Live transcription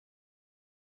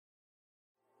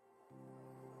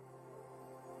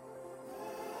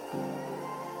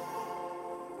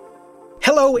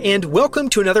Hello, and welcome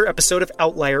to another episode of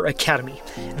Outlier Academy.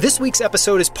 This week's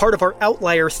episode is part of our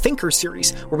Outlier Thinker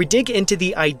series, where we dig into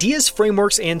the ideas,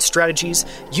 frameworks, and strategies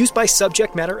used by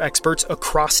subject matter experts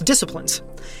across disciplines.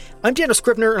 I'm Daniel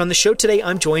Scrivener, and on the show today,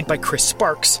 I'm joined by Chris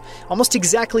Sparks. Almost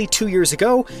exactly 2 years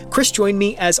ago, Chris joined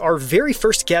me as our very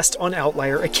first guest on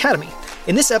Outlier Academy.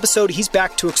 In this episode, he's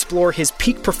back to explore his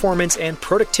peak performance and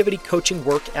productivity coaching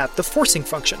work at the forcing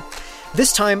function.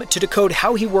 This time, to decode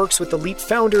how he works with elite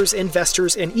founders,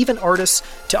 investors, and even artists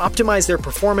to optimize their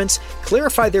performance,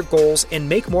 clarify their goals, and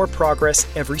make more progress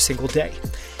every single day.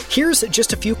 Here's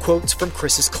just a few quotes from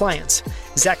Chris's clients.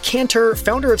 Zach Cantor,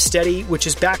 founder of Steady, which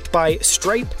is backed by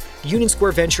Stripe, Union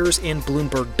Square Ventures, and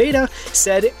Bloomberg Beta,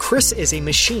 said Chris is a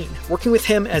machine. Working with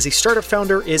him as a startup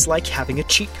founder is like having a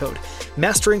cheat code.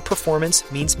 Mastering performance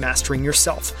means mastering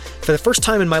yourself. For the first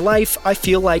time in my life, I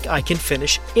feel like I can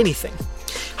finish anything.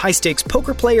 High-stakes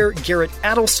poker player Garrett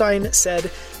Adelstein said,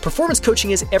 performance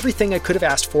coaching is everything I could have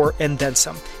asked for and then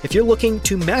some. If you're looking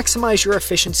to maximize your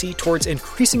efficiency towards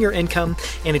increasing your income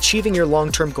and achieving your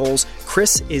long-term goals,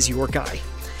 Chris is your guy.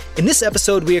 In this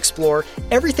episode, we explore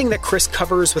everything that Chris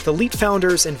covers with elite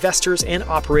founders, investors, and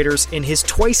operators in his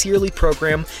twice-yearly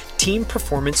program, Team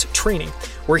Performance Training,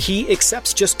 where he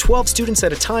accepts just 12 students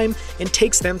at a time and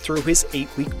takes them through his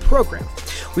 8-week program.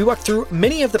 We walk through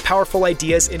many of the powerful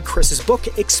ideas in Chris's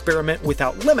book, Experiment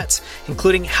Without Limits,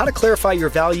 including how to clarify your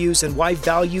values and why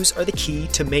values are the key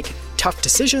to make tough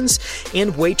decisions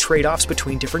and weigh trade-offs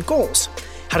between different goals.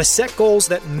 How to set goals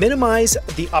that minimize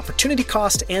the opportunity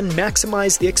cost and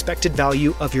maximize the expected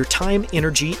value of your time,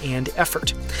 energy, and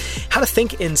effort. How to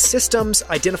think in systems,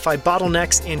 identify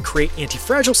bottlenecks, and create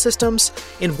anti-fragile systems,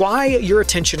 and why your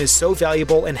attention is so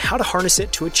valuable and how to harness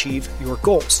it to achieve your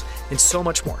goals, and so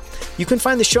much more. You can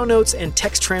find the show notes and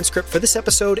text transcript for this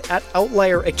episode at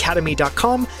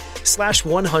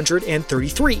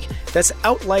outlieracademy.com/133. That's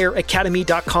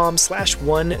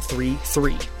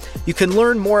outlieracademy.com/133. You can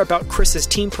learn more about Chris's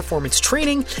team performance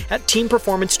training at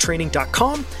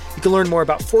teamperformancetraining.com. You can learn more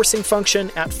about Forcing Function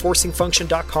at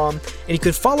forcingfunction.com. And you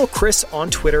can follow Chris on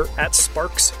Twitter at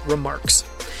SparksRemarks.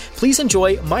 Please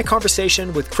enjoy my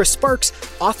conversation with Chris Sparks,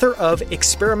 author of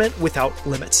Experiment Without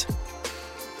Limits.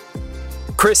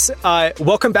 Chris,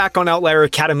 welcome back on Outlier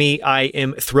Academy. I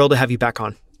am thrilled to have you back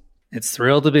on. It's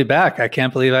thrilled to be back. I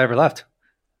can't believe I ever left.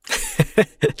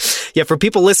 Yeah, for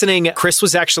people listening, Chris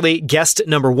was actually guest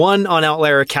number 1 on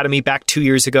Outlier Academy back 2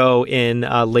 years ago in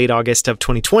late August of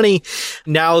 2020.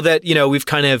 Now that, we've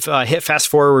kind of hit fast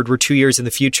forward, we're 2 years in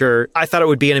the future, I thought it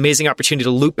would be an amazing opportunity to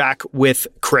loop back with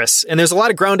Chris. And there's a lot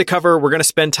of ground to cover. We're going to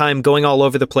spend time going all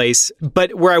over the place.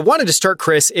 But where I wanted to start,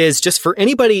 Chris, is just for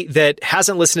anybody that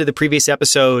hasn't listened to the previous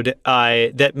episode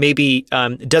that maybe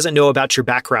doesn't know about your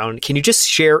background, can you just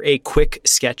share a quick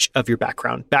sketch of your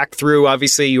background? Back through,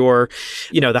 obviously, your,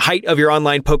 the height of your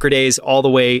online poker days all the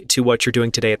way to what you're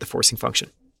doing today at the Forcing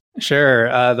Function.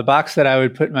 Sure. The box that I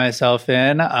would put myself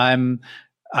in, I'm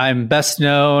best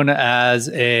known as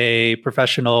a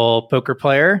professional poker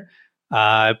player.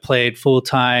 I played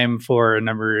full-time for a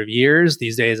number of years.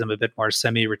 These days, I'm a bit more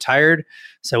semi-retired.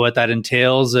 So what that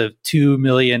entails of 2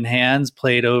 million hands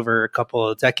played over a couple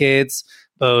of decades,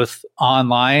 both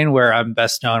online, where I'm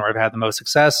best known, where I've had the most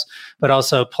success, but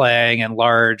also playing in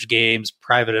large games,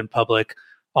 private and public,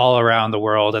 all around the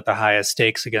world at the highest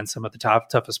stakes against some of the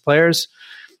toughest players.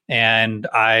 And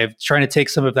I'm trying to take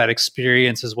some of that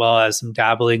experience as well as some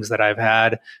dabblings that I've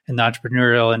had in the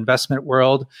entrepreneurial investment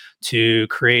world to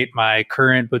create my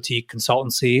current boutique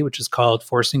consultancy, which is called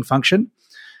Forcing Function.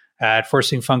 At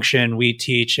Forcing Function, we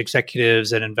teach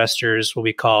executives and investors what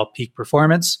we call peak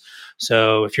performance.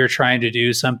 So if you're trying to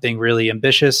do something really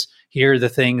ambitious, here are the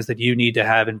things that you need to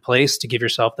have in place to give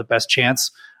yourself the best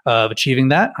chance of achieving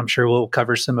that. I'm sure we'll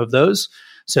cover some of those.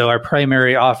 So our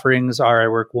primary offerings are I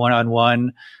work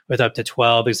one-on-one with up to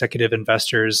 12 executive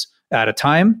investors at a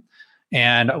time.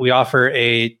 And we offer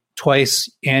a twice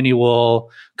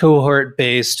annual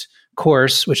cohort-based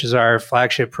course, which is our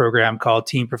flagship program called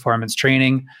Team Performance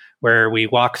Training, where we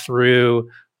walk through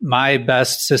my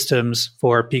best systems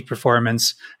for peak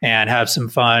performance and have some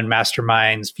fun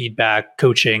masterminds, feedback,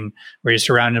 coaching, where you're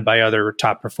surrounded by other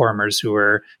top performers who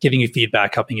are giving you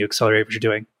feedback, helping you accelerate what you're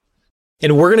doing.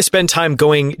 And we're going to spend time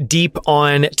going deep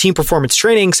on team performance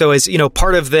training. So as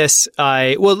part of this,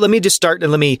 let me just start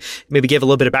and let me maybe give a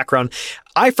little bit of background.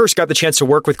 I first got the chance to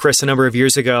work with Chris a number of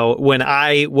years ago when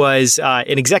I was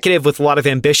an executive with a lot of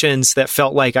ambitions that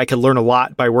felt like I could learn a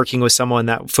lot by working with someone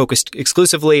that focused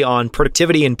exclusively on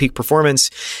productivity and peak performance.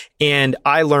 And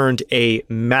I learned a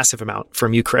massive amount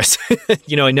from you, Chris,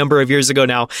 a number of years ago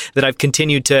now that I've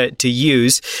continued to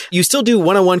use. You still do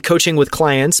one-on-one coaching with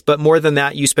clients, but more than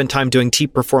that, you spend time doing team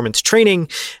performance training.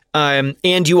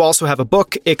 And you also have a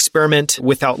book, Experiment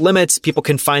Without Limits. People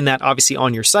can find that obviously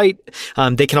on your site.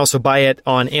 They can also buy it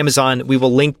on Amazon. We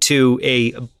will link to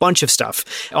a bunch of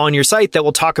stuff on your site that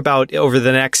we'll talk about over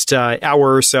the next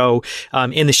hour or so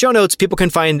in the show notes. People can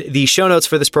find the show notes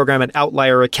for this program at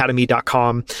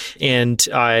outlieracademy.com. And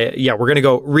we're going to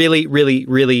go really, really,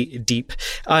 really deep.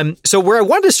 So where I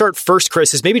wanted to start first,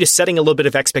 Chris, is maybe just setting a little bit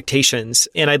of expectations.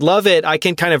 And I'd love it. I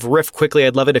can kind of riff quickly.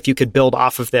 I'd love it if you could build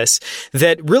off of this.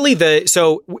 That really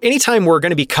so anytime we're going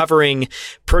to be covering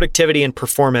productivity and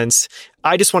performance,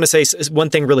 I just want to say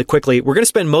one thing really quickly. We're going to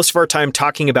spend most of our time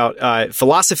talking about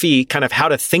philosophy, kind of how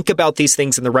to think about these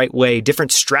things in the right way,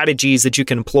 different strategies that you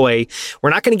can employ.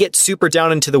 We're not going to get super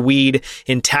down into the weed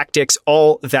in tactics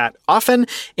all that often.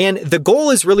 And the goal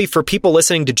is really for people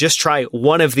listening to just try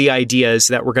one of the ideas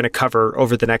that we're going to cover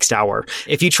over the next hour.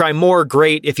 If you try more,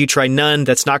 great. If you try none,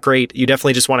 that's not great. You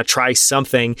definitely just want to try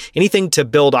something, anything to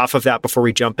build off of that before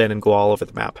we jump in and go all over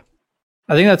the map.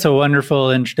 I think that's a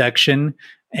wonderful introduction.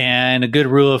 And a good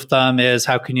rule of thumb is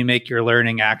how can you make your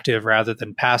learning active rather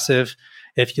than passive?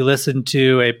 If you listen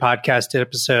to a podcast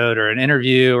episode or an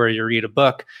interview or you read a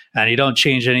book and you don't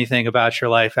change anything about your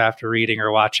life after reading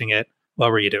or watching it,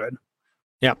 what were you doing?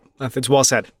 Yeah, it's well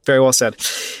said. Very well said.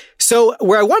 So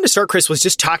where I wanted to start, Chris, was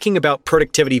just talking about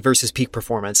productivity versus peak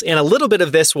performance. And a little bit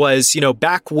of this was,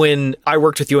 back when I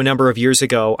worked with you a number of years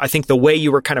ago, I think the way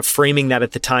you were kind of framing that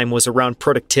at the time was around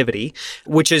productivity,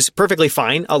 which is perfectly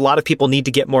fine. A lot of people need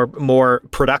to get more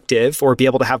productive or be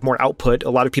able to have more output. A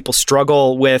lot of people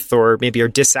struggle with or maybe are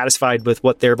dissatisfied with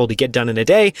what they're able to get done in a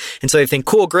day. And so they think,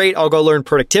 cool, great, I'll go learn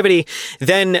productivity.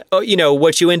 Then,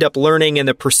 what you end up learning in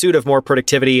the pursuit of more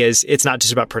productivity is it's not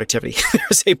just about productivity.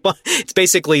 It's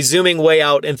basically zooming way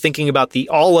out and thinking about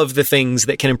all of the things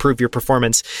that can improve your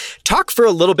performance. Talk for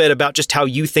a little bit about just how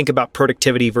you think about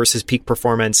productivity versus peak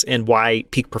performance and why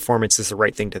peak performance is the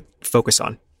right thing to focus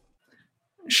on.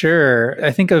 Sure.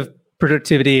 I think of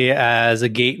productivity as a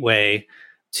gateway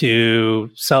to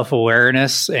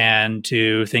self-awareness and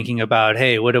to thinking about,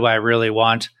 hey, what do I really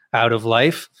want out of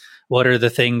life? What are the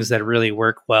things that really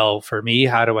work well for me?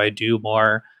 How do I do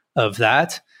more of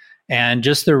that? And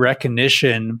just the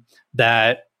recognition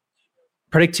that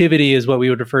productivity is what we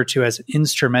would refer to as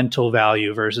instrumental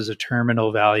value versus a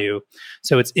terminal value.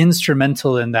 So it's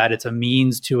instrumental in that it's a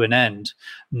means to an end.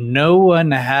 No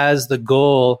one has the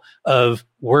goal of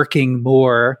working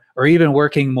more or even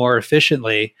working more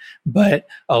efficiently, but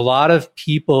a lot of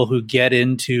people who get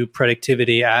into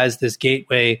productivity as this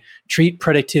gateway treat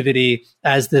productivity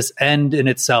as this end in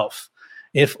itself.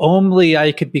 If only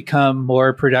I could become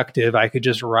more productive, I could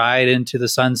just ride into the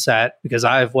sunset because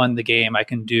I've won the game. I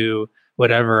can do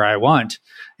whatever I want.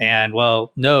 And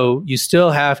well, no, you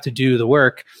still have to do the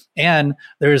work. And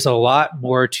there's a lot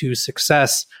more to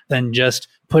success than just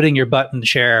putting your butt in the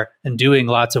chair and doing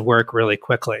lots of work really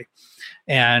quickly.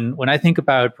 And when I think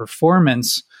about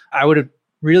performance, I would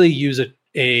really use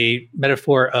a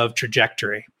metaphor of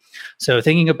trajectory. So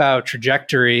thinking about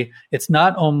trajectory, it's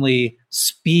not only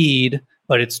speed,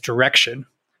 but it's direction,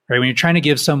 right? When you're trying to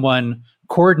give someone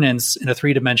coordinates in a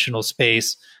three-dimensional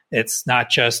space, it's not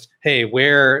just, hey,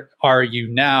 where are you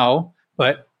now,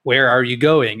 but where are you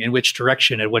going? In which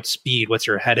direction? At what speed? What's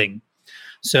your heading?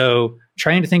 So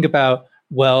trying to think about,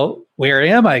 well, where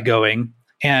am I going?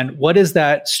 And what is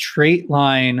that straight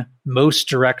line, most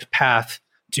direct path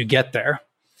to get there?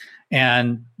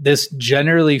 And this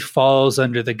generally falls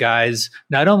under the guise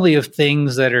not only of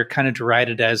things that are kind of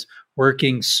derided as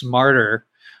working smarter,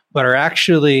 but are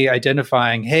actually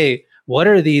identifying, hey, what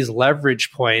are these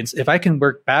leverage points? If I can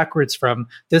work backwards from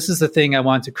this is the thing I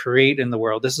want to create in the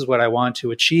world, this is what I want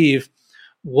to achieve,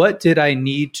 what did I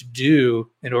need to do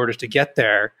in order to get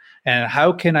there? And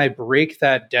how can I break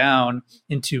that down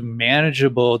into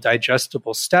manageable,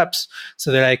 digestible steps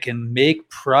so that I can make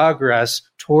progress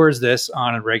towards this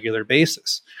on a regular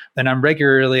basis? Then I'm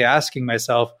regularly asking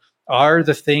myself, are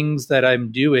the things that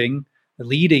I'm doing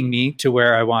leading me to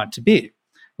where I want to be?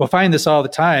 We'll find this all the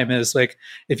time is like,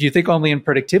 if you think only in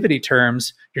productivity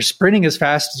terms, you're sprinting as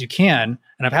fast as you can.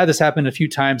 And I've had this happen a few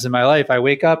times in my life. I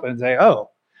wake up and say,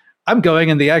 oh, I'm going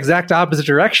in the exact opposite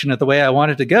direction of the way I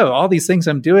wanted to go. All these things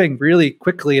I'm doing really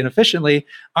quickly and efficiently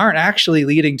aren't actually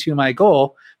leading to my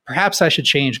goal. Perhaps I should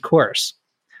change course.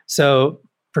 So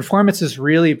performance is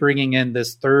really bringing in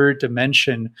this third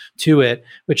dimension to it,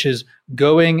 which is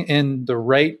going in the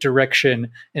right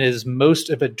direction and as most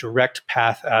of a direct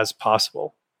path as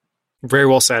possible. Very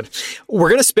well said. We're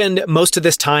going to spend most of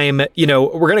this time,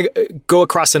 we're going to go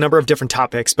across a number of different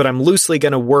topics, but I'm loosely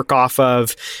going to work off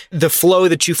of the flow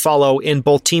that you follow in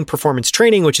both team performance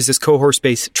training, which is this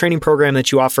cohort-based training program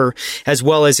that you offer, as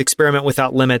well as Experiment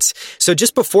Without Limits. So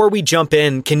just before we jump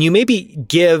in, can you maybe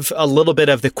give a little bit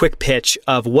of the quick pitch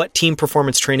of what team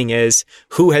performance training is,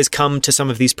 who has come to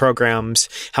some of these programs,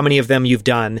 how many of them you've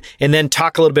done, and then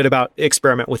talk a little bit about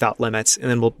Experiment Without Limits, and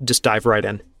then we'll just dive right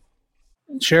in.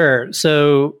 Sure.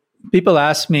 So people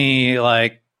ask me,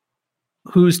 like,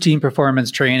 who's team performance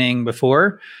training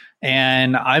before?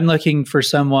 And I'm looking for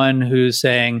someone who's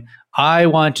saying, I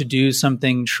want to do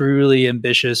something truly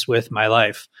ambitious with my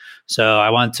life. So I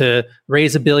want to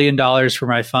raise $1 billion for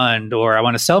my fund, or I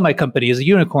want to sell my company as a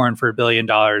unicorn for $1 billion.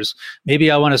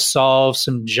 Maybe I want to solve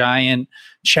some giant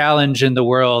challenge in the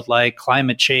world like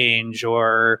climate change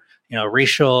or,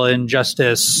 racial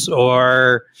injustice,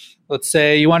 or let's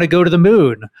say you want to go to the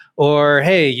moon, or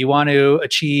hey, you want to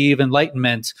achieve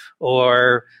enlightenment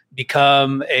or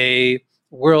become a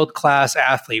world-class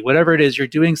athlete. Whatever it is, you're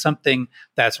doing something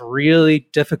that's really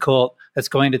difficult, that's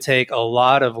going to take a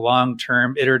lot of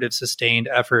long-term, iterative, sustained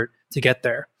effort to get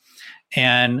there.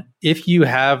 And if you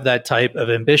have that type of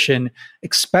ambition,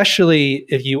 especially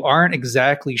if you aren't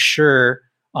exactly sure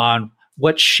on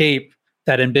what shape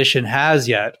that ambition has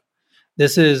yet,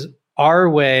 this is our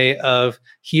way of,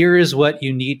 here is what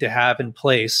you need to have in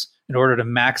place in order to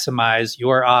maximize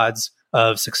your odds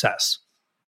of success.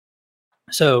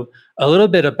 So a little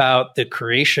bit about the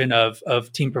creation of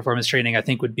team performance training, I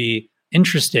think would be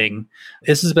interesting.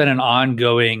 This has been an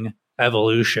ongoing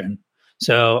evolution.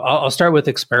 So I'll start with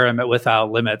Experiment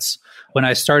Without Limits. When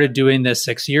I started doing this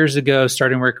 6 years ago,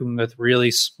 starting working with really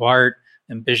smart,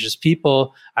 ambitious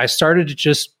people, I started to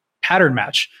just pattern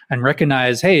match and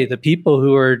recognize, hey, the people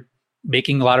who are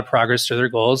making a lot of progress to their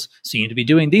goals seem to be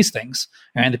doing these things.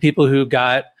 And the people who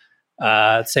got,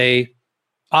 say,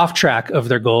 off track of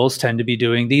their goals tend to be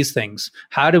doing these things.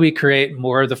 How do we create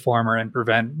more of the former and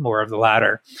prevent more of the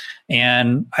latter?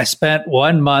 And I spent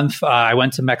 1 month, I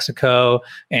went to Mexico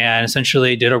and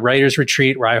essentially did a writer's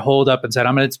retreat where I holed up and said,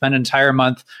 I'm going to spend an entire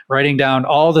month writing down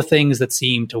all the things that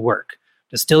seem to work,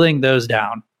 distilling those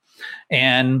down,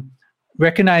 and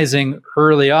recognizing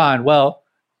early on, well,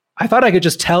 I thought I could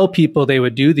just tell people they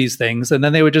would do these things and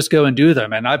then they would just go and do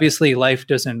them. And obviously life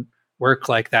doesn't work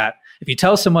like that. If you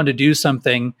tell someone to do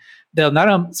something,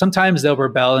 sometimes they'll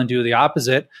rebel and do the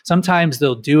opposite. Sometimes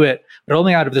they'll do it, but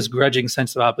only out of this grudging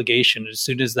sense of obligation. As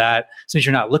soon as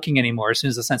you're not looking anymore, as soon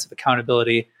as the sense of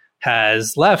accountability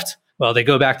has left, well, they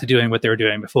go back to doing what they were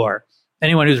doing before.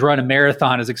 Anyone who's run a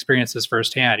marathon has experienced this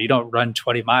firsthand. You don't run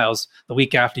 20 miles the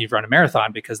week after you've run a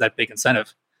marathon because that big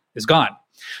incentive is gone.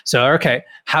 So, okay,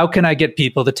 how can I get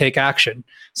people to take action?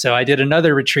 So I did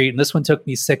another retreat, and this one took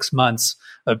me 6 months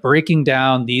of breaking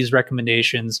down these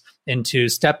recommendations into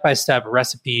step-by-step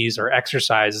recipes or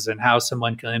exercises and how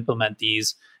someone can implement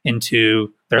these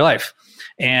into their life.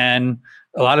 And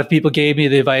a lot of people gave me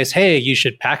the advice, hey, you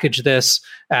should package this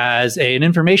as an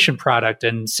information product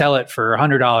and sell it for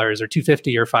 $100 or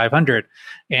 $250 or $500.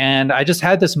 And I just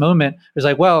had this moment. It was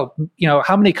like, well,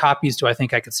 how many copies do I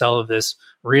think I could sell of this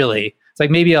really? It's like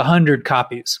maybe 100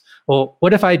 copies. Well,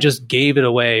 what if I just gave it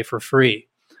away for free?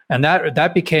 And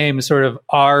that became sort of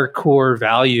our core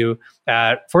value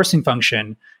at Forcing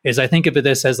Function. Is I think of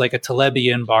this as like a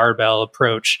Talebian barbell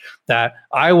approach, that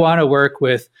I want to work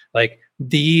with like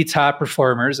the top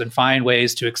performers and find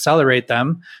ways to accelerate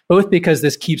them, both because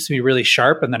this keeps me really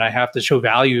sharp and then I have to show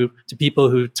value to people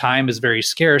whose time is very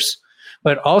scarce,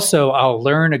 but also I'll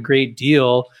learn a great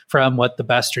deal from what the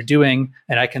best are doing,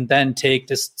 and I can then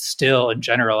distill and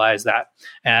generalize that.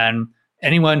 And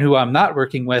anyone who I'm not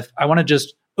working with, I want to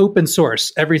just open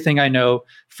source everything I know,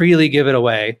 freely give it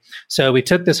away. So we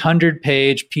took this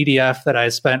 100-page PDF that I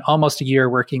spent almost a year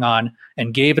working on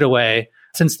and gave it away.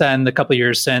 Since then, the couple of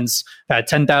years since, I've had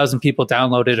 10,000 people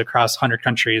download it across 100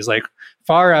 countries, like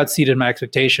far exceeded my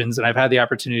expectations. And I've had the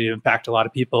opportunity to impact a lot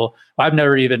of people I've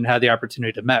never even had the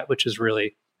opportunity to meet, which is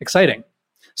really exciting.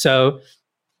 So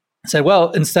I said,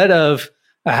 well, instead of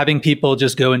having people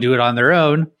just go and do it on their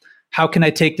own, how can I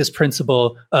take this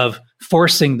principle of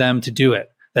forcing them to do it?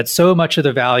 That so much of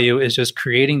the value is just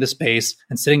creating the space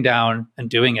and sitting down and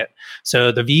doing it.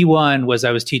 So the V1 was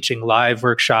I was teaching live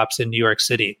workshops in New York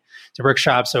City. So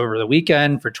workshops over the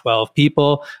weekend for 12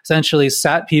 people, essentially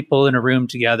sat people in a room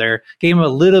together, gave them a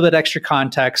little bit extra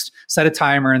context, set a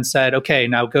timer and said, okay,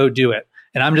 now go do it.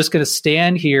 And I'm just going to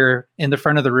stand here in the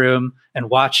front of the room and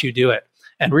watch you do it.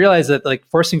 and realized that like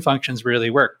forcing functions really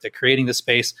worked, that creating the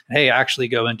space, hey, actually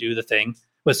go and do the thing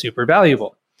was super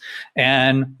valuable.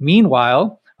 And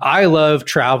meanwhile, I love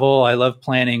travel. I love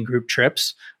planning group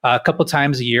trips. A couple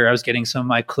times a year, I was getting some of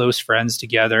my close friends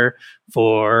together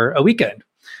for a weekend.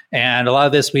 And a lot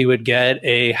of this, we would get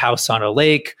a house on a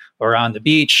lake or on the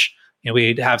beach.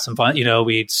 We'd have some fun.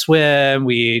 We'd swim,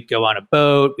 we'd go on a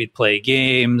boat, we'd play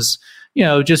games,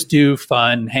 just do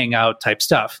fun, hangout type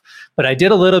stuff. But I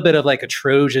did a little bit of like a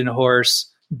Trojan horse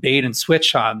bait and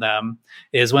switch on them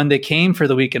is when they came for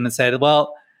the weekend and said,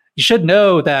 well, you should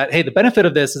know that, hey, the benefit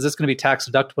of this is it's going to be tax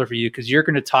deductible for you because you're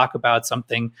going to talk about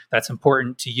something that's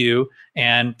important to you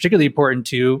and particularly important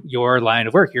to your line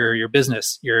of work, your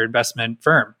business, your investment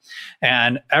firm.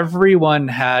 And everyone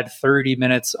had 30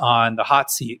 minutes on the hot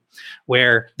seat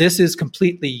where this is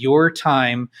completely your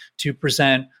time to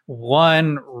present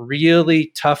one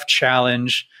really tough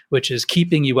challenge, which is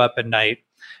keeping you up at night,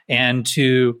 and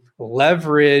to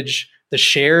leverage the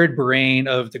shared brain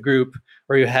of the group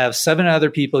where you have 7 other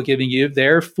people giving you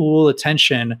their full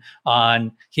attention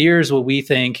on here's what we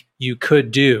think you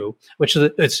could do, which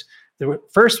is the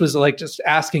first was like just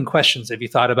asking questions. Have you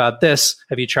thought about this?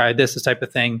 Have you tried this type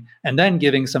of thing? And then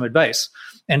giving some advice.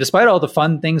 And despite all the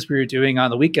fun things we were doing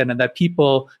on the weekend and that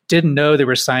people didn't know they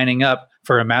were signing up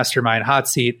for a mastermind hot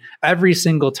seat, every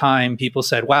single time people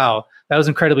said, wow, that was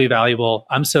incredibly valuable.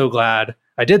 I'm so glad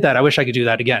I did that. I wish I could do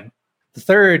that again. The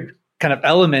third kind of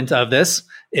element of this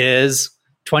is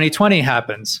 2020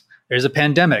 happens. There's a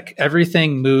pandemic.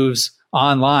 Everything moves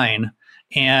online.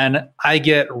 And I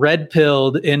get red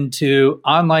pilled into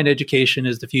online education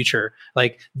is the future.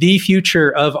 Like the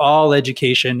future of all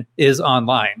education is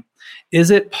online.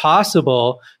 Is it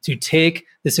possible to take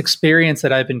this experience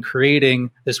that I've been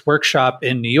creating, this workshop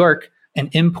in New York, and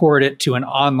import it to an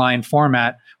online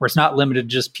format where it's not limited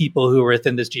to just people who are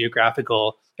within this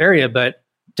geographical area, but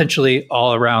potentially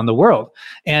all around the world?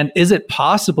 And is it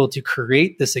possible to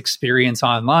create this experience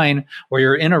online where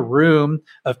you're in a room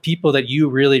of people that you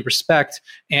really respect?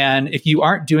 And if you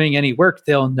aren't doing any work,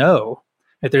 they'll know.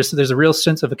 There's a real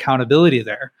sense of accountability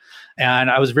there.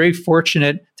 And I was very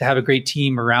fortunate to have a great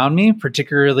team around me,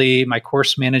 particularly my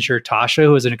course manager, Tasha,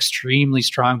 who has an extremely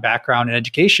strong background in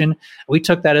education. We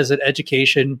took that as an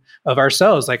education of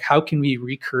ourselves. Like, how can we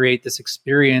recreate this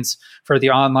experience for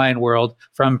the online world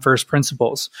from first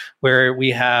principles, where we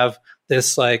have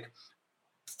this like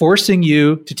forcing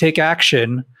you to take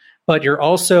action, but you're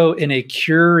also in a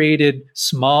curated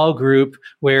small group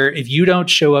where if you don't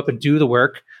show up and do the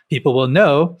work, people will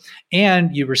know,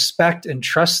 and you respect and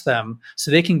trust them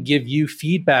so they can give you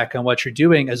feedback on what you're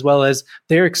doing, as well as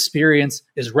their experience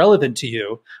is relevant to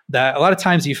you. That a lot of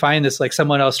times you find this, like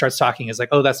someone else starts talking, is like,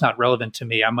 oh, that's not relevant to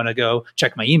me. I'm going to go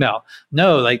check my email.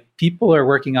 No, like people are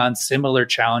working on similar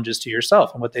challenges to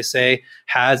yourself, and what they say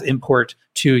has import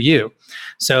to you.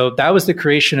 So that was the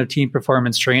creation of Team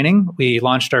Performance Training. We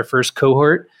launched our first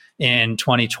cohort in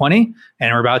 2020,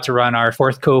 and we're about to run our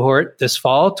 4th cohort this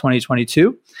fall,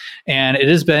 2022. And it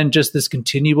has been just this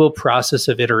continual process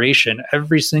of iteration.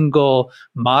 Every single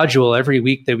module, every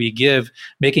week that we give,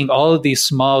 making all of these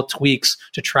small tweaks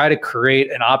to try to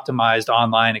create an optimized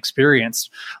online experience.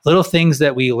 Little things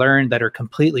that we learned that are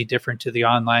completely different to the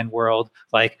online world,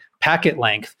 like packet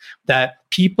length, that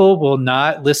people will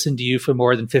not listen to you for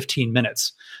more than 15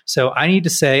 minutes. So I need to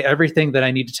say everything that I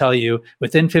need to tell you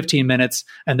within 15 minutes,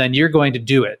 and then you're going to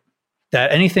do it.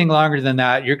 That anything longer than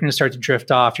that, you're going to start to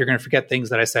drift off. You're going to forget things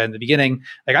that I said in the beginning.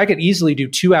 Like I could easily do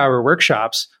 2-hour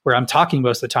workshops where I'm talking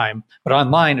most of the time, but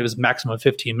online it was maximum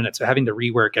 15 minutes. So having to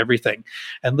rework everything.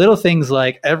 And little things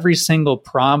like every single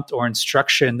prompt or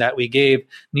instruction that we gave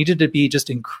needed to be just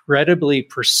incredibly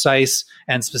precise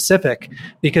and specific,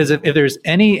 because if there's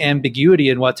any ambiguity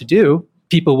in what to do,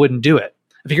 people wouldn't do it.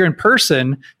 If you're in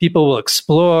person, people will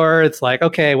explore. It's like,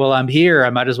 okay, well, I'm here.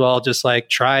 I might as well just like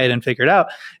try it and figure it out.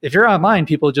 If you're online,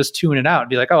 people just tune it out and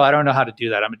be like, oh, I don't know how to do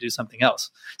that. I'm going to do something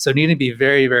else. So needing to be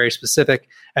very, very specific.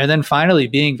 And then finally,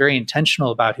 being very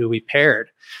intentional about who we paired.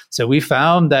 So we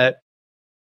found that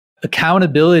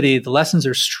accountability, the lessons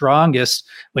are strongest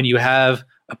when you have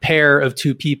a pair of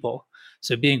 2 people.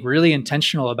 So being really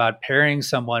intentional about pairing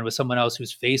someone with someone else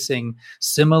who's facing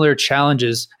similar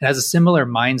challenges and has a similar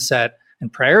mindset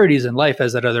and priorities in life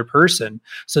as that other person,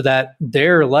 so that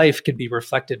their life could be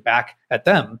reflected back at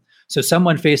them. So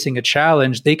someone facing a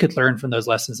challenge, they could learn from those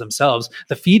lessons themselves.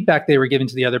 The feedback they were giving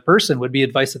to the other person would be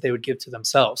advice that they would give to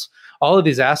themselves. All of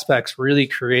these aspects really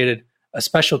created a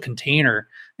special container.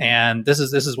 And this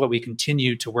is what we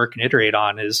continue to work and iterate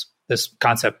on, is this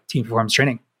concept, team performance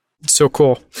training. So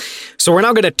cool. So we're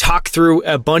now going to talk through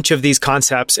a bunch of these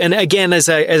concepts. And again, as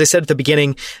I said at the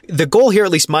beginning, the goal here, at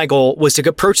least my goal, was to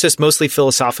approach this mostly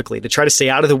philosophically, to try to stay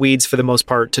out of the weeds for the most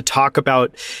part, to talk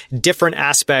about different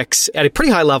aspects at a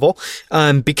pretty high level.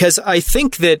 Because I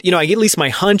think that, at least my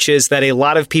hunch is that a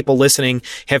lot of people listening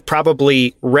have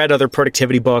probably read other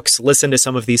productivity books, listened to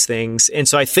some of these things. And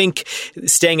so I think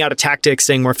staying out of tactics,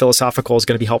 staying more philosophical is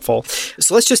going to be helpful.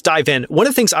 So let's just dive in. One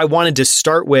of the things I wanted to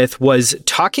start with was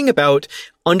talking about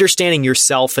understanding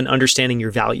yourself and understanding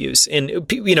your values. And,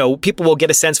 people will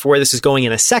get a sense for where this is going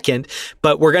in a second,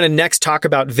 but we're going to next talk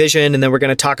about vision, and then we're going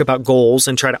to talk about goals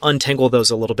and try to untangle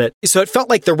those a little bit. So it felt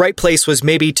like the right place was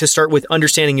maybe to start with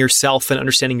understanding yourself and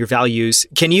understanding your values.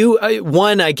 Can you,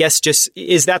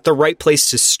 is that the right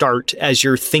place to start as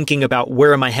you're thinking about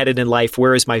where am I headed in life?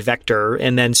 Where is my vector?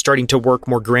 And then starting to work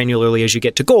more granularly as you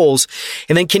get to goals.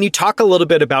 And then can you talk a little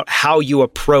bit about how you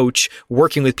approach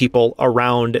working with people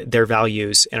around their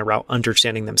values and around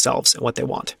understanding themselves and what they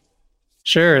want?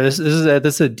 Sure. This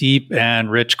is a deep and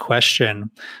rich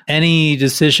question. Any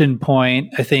decision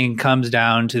point, I think, comes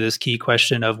down to this key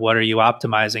question of what are you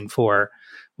optimizing for?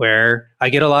 Where I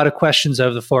get a lot of questions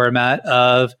of the format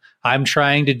of, I'm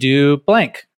trying to do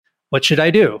blank. What should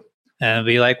I do? And I'll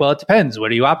be like, well, it depends.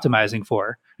 What are you optimizing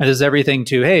for? And there's everything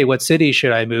to, hey, what city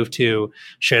should I move to?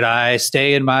 Should I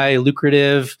stay in my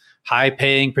lucrative,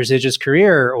 high-paying, prestigious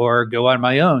career, or go on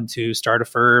my own to start a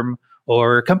firm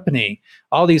or a company?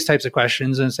 All these types of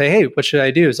questions, and say, hey, what should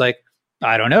I do? It's like,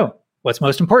 I don't know. What's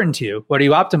most important to you? What are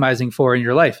you optimizing for in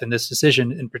your life, in this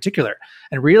decision in particular?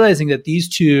 And realizing that these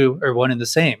two are one and the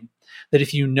same. That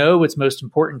if you know what's most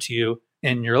important to you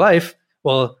in your life,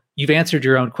 well, you've answered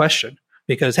your own question.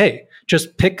 Because, hey,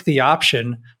 just pick the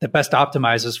option that best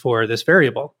optimizes for this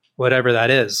variable, whatever that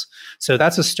is. So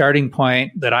that's a starting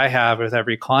point that I have with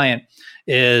every client,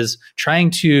 is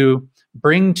trying to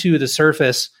bring to the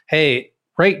surface, hey,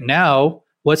 right now,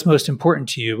 what's most important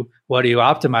to you? What are you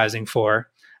optimizing for?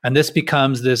 And this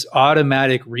becomes this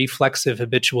automatic, reflexive,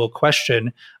 habitual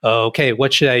question. Okay,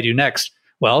 what should I do next?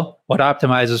 Well, what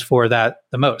optimizes for that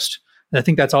the most? And I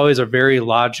think that's always a very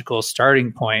logical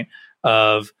starting point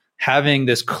of having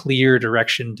this clear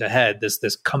direction to head,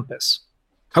 this compass.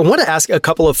 I want to ask a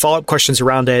couple of follow-up questions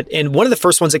around it. And one of the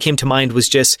first ones that came to mind was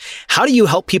just, how do you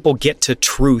help people get to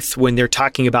truth when they're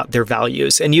talking about their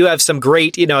values? And you have some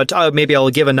great, maybe I'll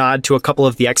give a nod to a couple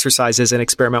of the exercises in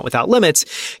Experiment Without Limits.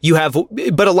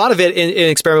 But a lot of it in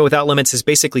Experiment Without Limits is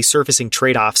basically surfacing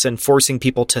trade-offs and forcing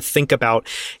people to think about,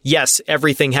 yes,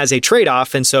 everything has a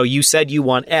trade-off. And so you said you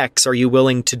want X. Are you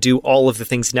willing to do all of the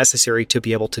things necessary to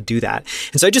be able to do that?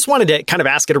 And so I just wanted to kind of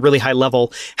ask at a really high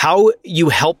level, how you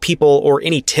help people, or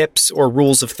any tips or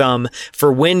rules of thumb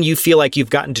for when you feel like you've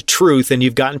gotten to truth and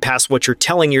you've gotten past what you're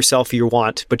telling yourself you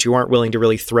want, but you aren't willing to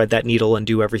really thread that needle and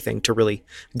do everything to really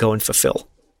go and fulfill.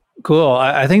 Cool.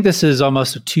 I think this is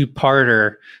almost a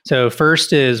two-parter. So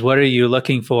first is, what are you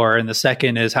looking for? And the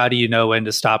second is, how do you know when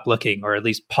to stop looking, or at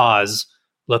least pause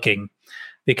looking?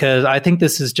 Because I think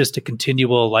this is just a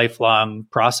continual, lifelong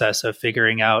process of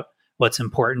figuring out what's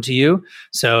important to you.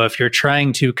 So if you're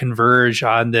trying to converge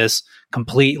on this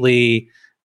completely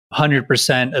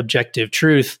 100% objective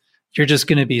truth, you're just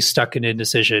going to be stuck in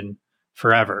indecision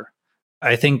forever.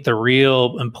 I think the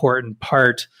real important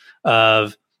part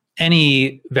of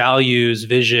any values,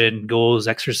 vision, goals,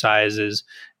 exercise is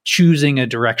choosing a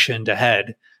direction to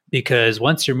head, because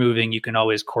once you're moving, you can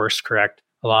always course correct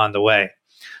along the way.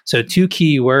 So two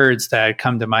key words that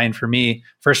come to mind for me.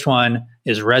 First one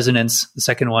is resonance. The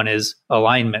second one is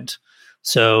alignment.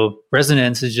 So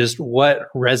resonance is just what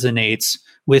resonates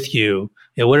with you.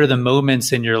 What are the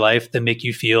moments in your life that make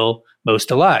you feel most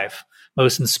alive,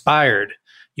 most inspired?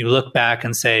 You look back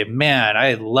and say, man,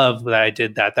 I love that I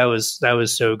did that. That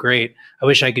was so great. I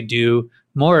wish I could do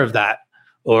more of that.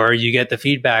 Or you get the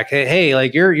feedback, hey,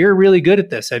 like you're really good at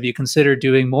this. Have you considered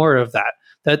doing more of that?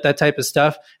 That type of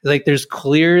stuff. Like, there's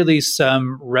clearly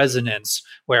some resonance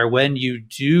where when you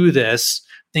do this,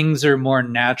 things are more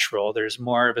natural. There's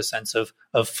more of a sense of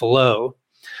flow.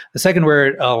 The second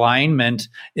word, alignment,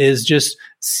 is just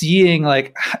seeing,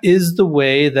 like, is the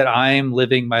way that I'm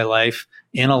living my life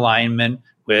in alignment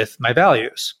with my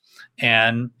values?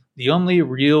 And the only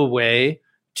real way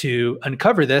to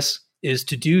uncover this is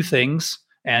to do things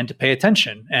and to pay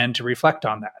attention and to reflect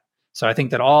on that. So I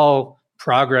think that all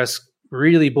progress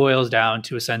really boils down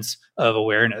to a sense of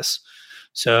awareness.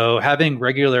 So having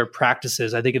regular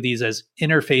practices, I think of these as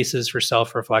interfaces for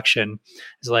self-reflection,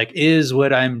 is like, is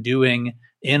what I'm doing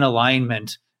in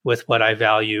alignment with what I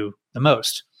value the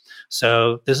most?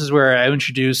 So this is where I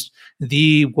introduced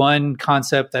the one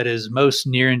concept that is most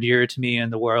near and dear to me in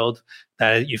the world,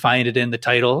 that you find it in the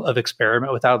title of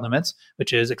Experiment Without Limits,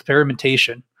 which is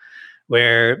experimentation,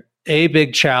 where a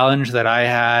big challenge that I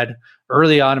had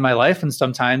early on in my life, and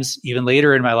sometimes even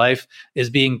later in my life, is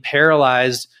being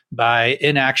paralyzed by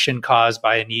inaction caused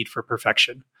by a need for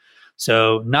perfection.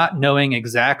 So not knowing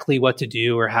exactly what to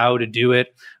do or how to do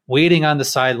it, waiting on the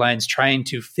sidelines, trying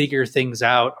to figure things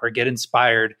out or get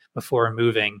inspired before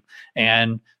moving.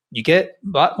 And you get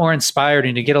a lot more inspired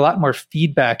and you get a lot more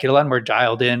feedback, get a lot more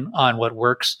dialed in on what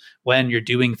works when you're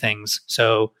doing things.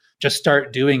 So just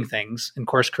start doing things and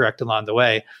course correct along the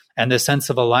way. And the sense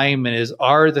of alignment is,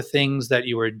 are the things that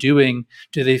you are doing,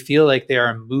 do they feel like they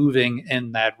are moving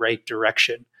in that right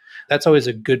direction? That's always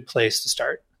a good place to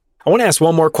start. I want to ask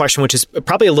one more question, which is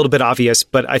probably a little bit obvious,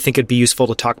 but I think it'd be useful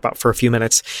to talk about for a few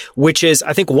minutes, which is,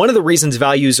 I think one of the reasons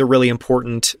values are really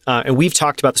important, and we've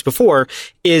talked about this before,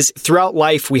 is throughout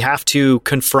life, we have to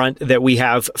confront that we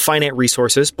have finite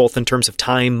resources, both in terms of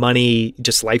time, money,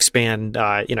 just lifespan,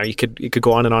 you could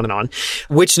go on and on and on,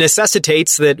 which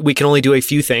necessitates that we can only do a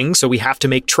few things. So we have to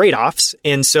make trade-offs.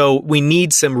 And so we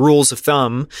need some rules of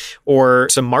thumb or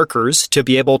some markers to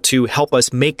be able to help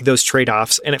us make those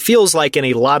trade-offs. And it feels like in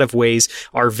a lot of ways,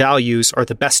 our values are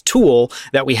the best tool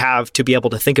that we have to be able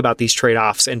to think about these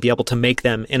trade-offs and be able to make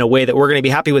them in a way that we're going to be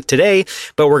happy with today,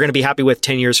 but we're going to be happy with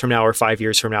 10 years from now or 5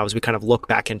 years from now as we kind of look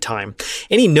back in time.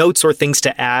 Any notes or things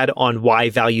to add on why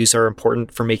values are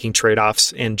important for making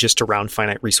trade-offs and just around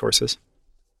finite resources?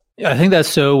 I think that's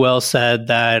so well said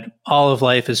that all of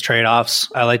life is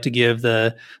trade-offs. I like to give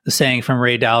the saying from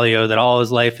Ray Dalio that all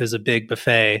his life is a big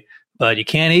buffet, but you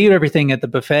can't eat everything at the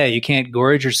buffet. You can't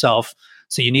gorge yourself.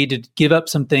 So you need to give up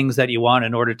some things that you want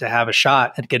in order to have a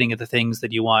shot at getting at the things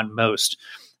that you want most.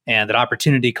 And that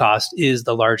opportunity cost is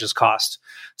the largest cost.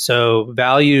 So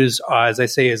values, as I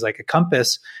say, is like a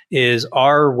compass, is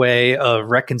our way of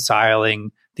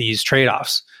reconciling these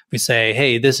trade-offs. We say,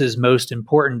 hey, this is most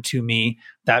important to me.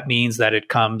 That means that it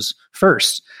comes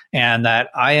first, and that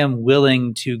I am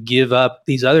willing to give up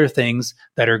these other things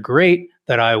that are great,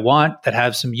 that I want, that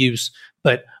have some use,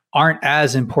 but aren't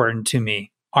as important to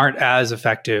me, aren't as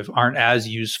effective, aren't as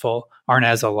useful, aren't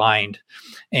as aligned.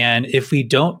 And if we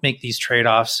don't make these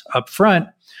trade-offs up front,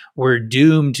 we're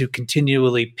doomed to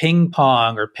continually ping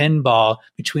pong or pinball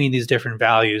between these different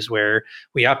values, where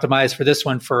we optimize for this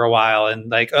one for a while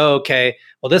and like, oh, okay,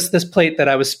 well, this plate that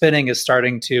I was spinning is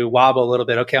starting to wobble a little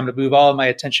bit. Okay, I'm going to move all of my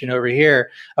attention over here.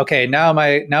 Okay, now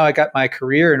I got my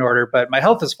career in order, but my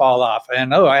health has fallen off,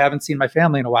 and I haven't seen my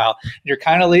family in a while. And you're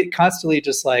kind of constantly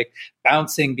just like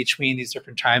bouncing between these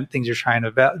different things you're trying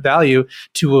to value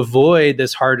to avoid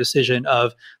this hard decision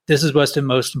of, this is what's the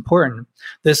most important.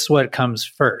 This is what comes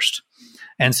first.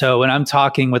 And so when I'm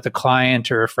talking with a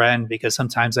client or a friend, because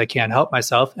sometimes I can't help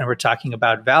myself, and we're talking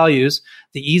about values,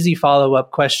 the easy follow-up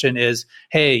question is,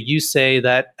 hey, you say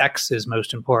that X is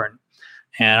most important.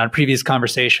 And on a previous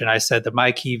conversation, I said that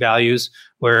my key values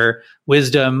were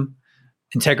wisdom,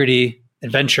 integrity,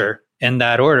 adventure, in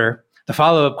that order. The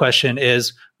follow-up question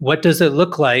is, what does it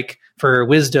look like for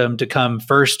wisdom to come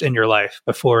first in your life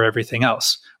before everything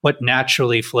else? What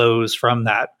naturally flows from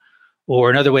that? Or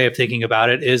another way of thinking about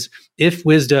it is, if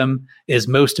wisdom is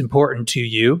most important to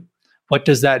you, what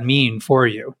does that mean for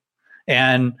you?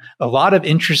 And a lot of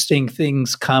interesting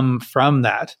things come from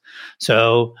that.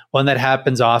 So one that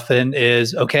happens often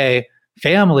is, okay,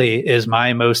 family is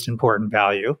my most important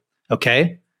value.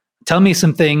 Okay, tell me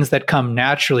some things that come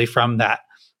naturally from that.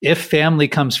 If family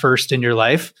comes first in your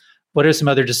life, what are some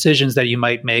other decisions that you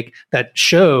might make that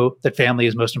show that family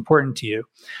is most important to you?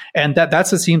 And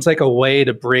that's what seems like a way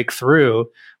to break through,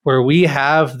 where we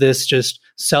have this just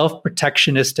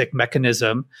self-protectionistic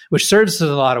mechanism, which serves us in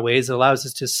a lot of ways. It allows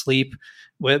us to sleep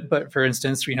but for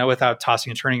instance, without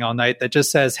tossing and turning all night, that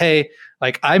just says, hey,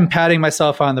 like, I'm patting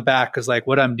myself on the back because like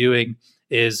what I'm doing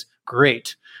is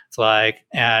great. It's like,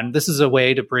 and this is a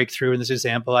way to break through in this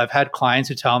example. I've had clients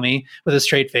who tell me with a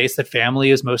straight face that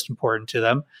family is most important to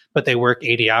them, but they work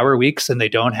 80-hour weeks and they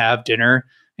don't have dinner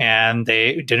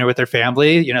with their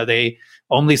family. They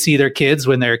only see their kids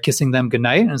when they're kissing them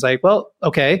goodnight. And it's like, well,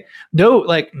 okay,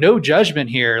 no judgment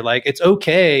here. Like, it's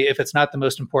okay if it's not the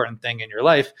most important thing in your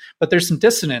life, but there's some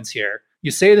dissonance here.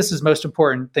 You say this is the most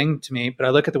important thing to me, but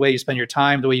I look at the way you spend your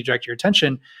time, the way you direct your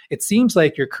attention. It seems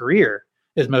like your career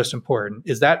is most important.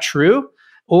 Is that true?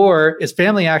 Or is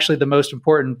family actually the most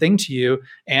important thing to you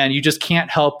and you just can't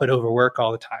help but overwork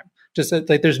all the time? Just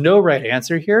like, there's no right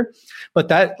answer here, but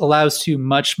that allows to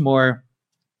much more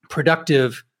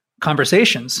productive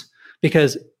conversations,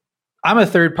 because I'm a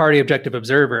third party objective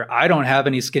observer. I don't have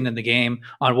any skin in the game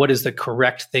on what is the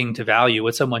correct thing to value,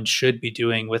 what someone should be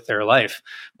doing with their life.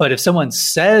 But if someone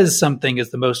says something is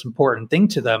the most important thing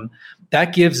to them,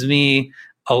 that gives me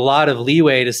a lot of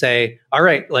leeway to say, all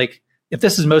right, like if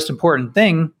this is the most important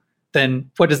thing, then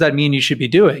what does that mean you should be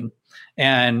doing?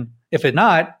 And if it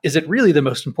not, is it really the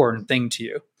most important thing to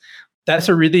you? That's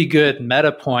a really good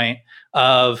meta point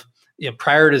of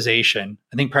prioritization.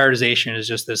 I think prioritization is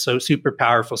just this so super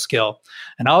powerful skill.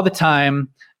 And all the time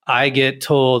I get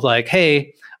told like,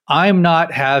 hey, I'm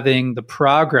not having the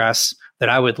progress that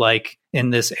I would like in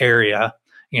this area.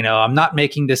 I'm not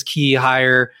making this key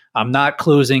hire. I'm not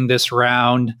closing this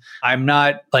round. I'm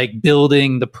not like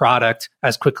building the product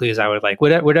as quickly as I would like,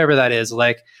 whatever that is.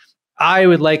 Like I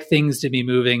would like things to be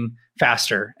moving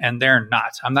faster and they're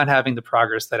not. I'm not having the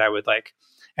progress that I would like.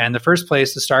 And the first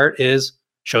place to start is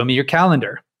show me your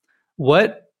calendar.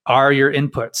 What are your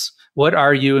inputs? What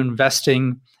are you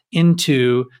investing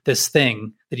into this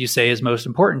thing that you say is most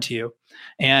important to you?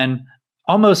 And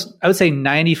almost, I would say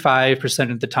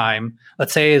 95% of the time,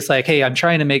 let's say it's like, hey, I'm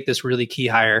trying to make this really key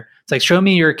hire. It's like, show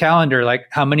me your calendar. Like,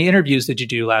 how many interviews did you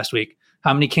do last week?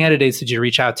 How many candidates did you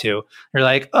reach out to? They're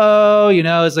like, oh,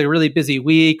 it's like a really busy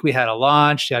week. We had a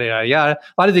launch, yada, yada, yada.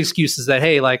 A lot of the excuses that,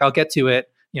 hey, like, I'll get to it,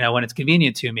 when it's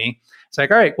convenient to me. It's like,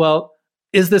 all right, well,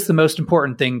 is this the most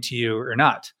important thing to you or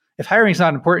not? If hiring is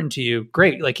not important to you,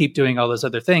 great, like keep doing all those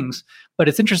other things. But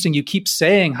it's interesting, you keep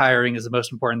saying hiring is the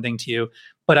most important thing to you,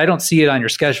 but I don't see it on your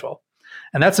schedule.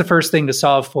 And that's the first thing to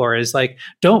solve for is like,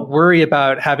 don't worry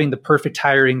about having the perfect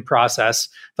hiring process.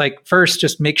 Like first,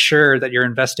 just make sure that you're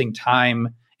investing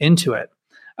time into it.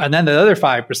 And then the other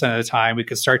 5% of the time, we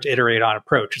could start to iterate on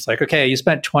approach. It's like, okay, you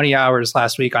spent 20 hours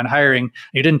last week on hiring.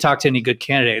 You didn't talk to any good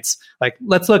candidates. Like,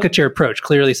 let's look at your approach.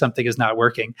 Clearly something is not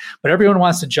working. But everyone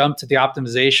wants to jump to the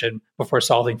optimization before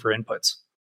solving for inputs.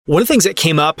 One of the things that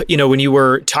came up, when you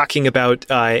were talking about,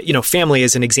 family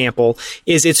as an example,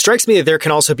 is it strikes me that there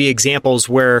can also be examples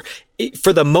where,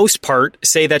 for the most part,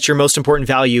 say that's your most important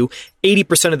value.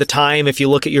 80% of the time, if you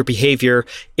look at your behavior,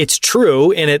 it's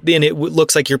true, and it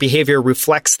looks like your behavior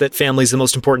reflects that family is the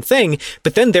most important thing.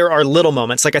 But then there are little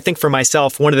moments. Like I think for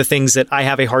myself, one of the things that I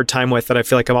have a hard time with that I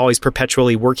feel like I'm always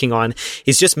perpetually working on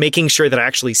is just making sure that I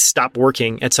actually stop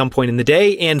working at some point in the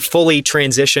day and fully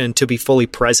transition to be fully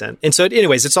present. And so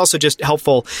anyways, it's also just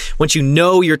helpful once you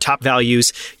know your top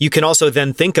values, you can also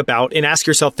then think about and ask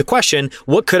yourself the question,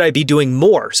 what could I be doing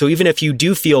more? So even if you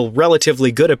do feel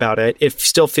relatively good about it, it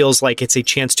still feels like it's a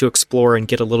chance to explore and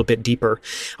get a little bit deeper.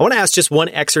 I want to ask just one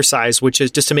exercise, which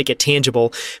is just to make it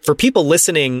tangible. For people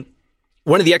listening,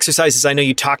 one of the exercises I know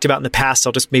you talked about in the past,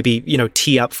 I'll just maybe,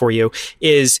 tee up for you,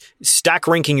 is stack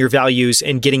ranking your values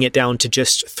and getting it down to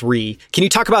just 3. Can you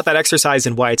talk about that exercise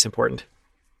and why it's important?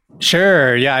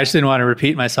 Sure. Yeah, I just didn't want to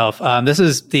repeat myself. This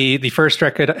is the first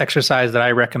exercise that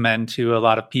I recommend to a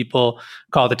lot of people,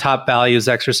 called the top values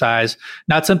exercise.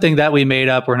 Not something that we made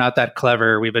up. We're not that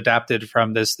clever. We've adapted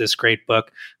from this great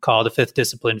book called The Fifth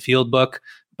Discipline Field Book.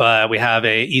 But we have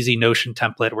a easy Notion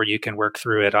template where you can work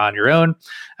through it on your own.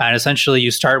 And essentially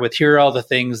you start with, here are all the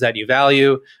things that you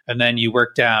value. And then you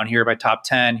work down, here are my top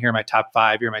 10, here are my top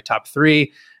 5, here are my top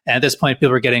 3. And at this point,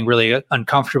 people are getting really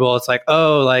uncomfortable. It's like,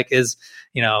 oh, like is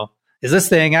this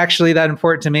thing actually that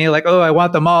important to me? Like, oh, I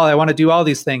want them all. I want to do all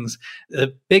these things.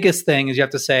 The biggest thing is you have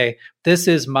to say, this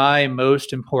is my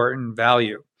most important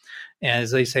value. And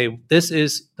as they say, this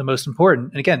is the most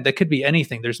important. And again, that could be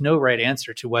anything. There's no right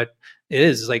answer to what it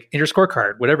is. It's like in your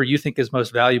scorecard, whatever you think is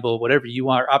most valuable, whatever you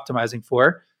are optimizing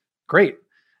for, great.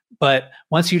 But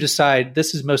once you decide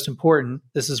this is most important,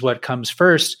 this is what comes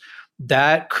first,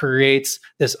 that creates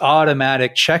this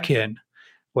automatic check-in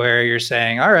where you're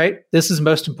saying, all right, this is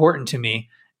most important to me.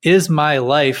 Is my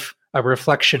life a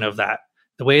reflection of that?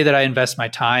 The way that I invest my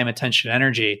time, attention,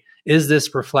 energy, is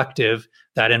this reflective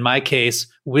that in my case,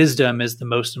 wisdom is the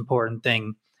most important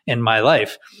thing in my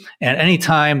life? And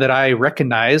anytime that I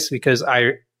recognize, because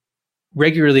I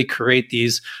regularly create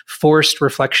these forced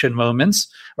reflection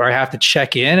moments where I have to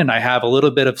check in and I have a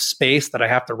little bit of space that I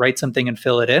have to write something and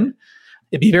fill it in,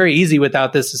 it'd be very easy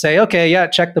without this to say, okay, yeah,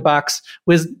 check the box.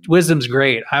 Wisdom's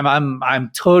great. I'm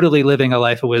totally living a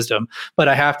life of wisdom. But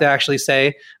I have to actually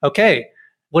say, okay,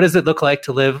 what does it look like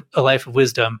to live a life of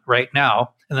wisdom right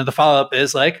now? And then the follow-up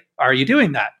is like, are you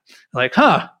doing that? Like,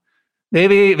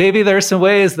 maybe there's some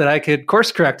ways that I could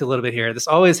course correct a little bit here. This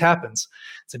always happens.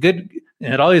 And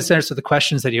it always starts with the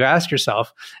questions that you ask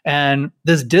yourself. And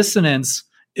this dissonance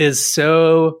is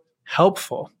so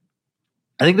helpful.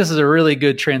 I think this is a really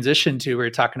good transition to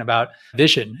we're talking about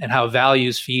vision and how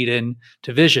values feed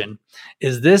into vision.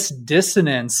 Is this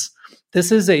dissonance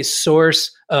this is a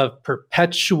source of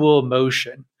perpetual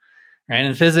motion. Right?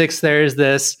 In physics, there's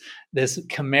this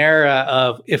chimera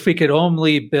of if we could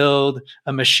only build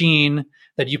a machine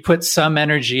that you put some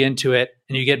energy into it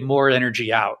and you get more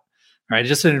energy out. Right?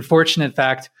 Just an unfortunate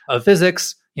fact of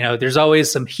physics. There's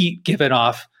always some heat given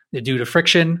off due to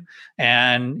friction.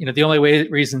 And, the only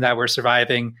reason that we're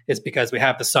surviving is because we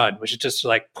have the sun, which is just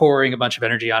like pouring a bunch of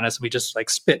energy on us. And we just like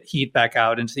spit heat back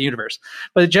out into the universe.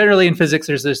 But generally in physics,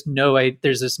 there's no way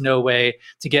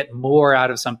to get more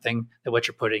out of something than what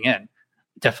you're putting in.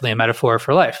 Definitely a metaphor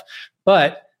for life.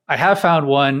 But I have found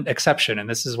one exception, and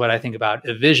this is what I think about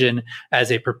a vision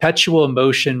as a perpetual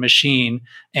motion machine.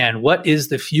 And what is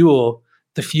the fuel?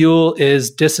 The fuel is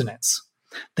dissonance.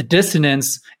 The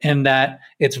dissonance in that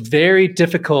it's very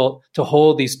difficult to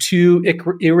hold these two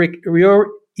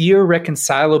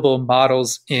irreconcilable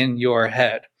models in your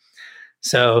head.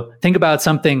 So think about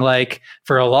something like,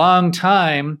 for a long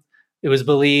time, it was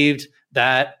believed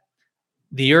that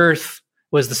the Earth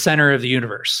was the center of the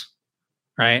universe,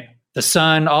 right? The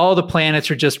sun, all the planets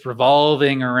are just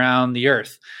revolving around the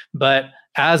Earth. But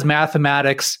as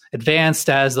mathematics advanced,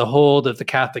 as the hold of the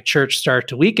Catholic Church start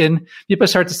to weaken, people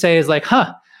start to say is like,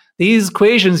 these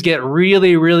equations get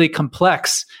really, really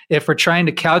complex. If we're trying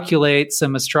to calculate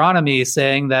some astronomy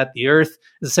saying that the Earth is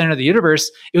the center of the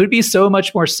universe, it would be so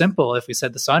much more simple if we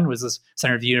said the sun was the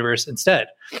center of the universe instead.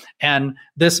 And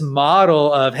this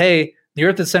model of, hey, the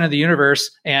Earth is the center of the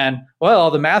universe, and, well,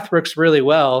 the math works really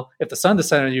well. If the sun's the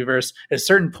center of the universe, at a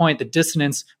certain point, the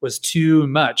dissonance was too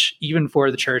much, even for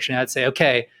the church. And I'd say,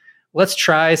 okay, let's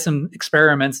try some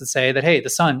experiments and say that, hey, the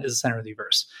sun is the center of the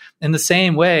universe. In the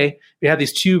same way, we have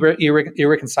these two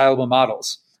irreconcilable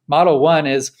models. Model one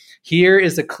is, here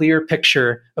is a clear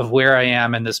picture of where I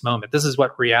am in this moment. This is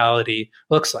what reality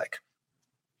looks like.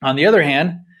 On the other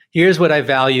hand, here's what I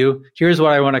value. Here's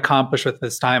what I want to accomplish with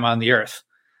this time on the Earth.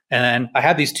 And then I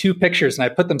have these two pictures and I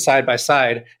put them side by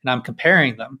side and I'm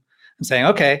comparing them. I'm saying,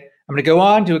 okay, I'm going to go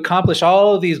on to accomplish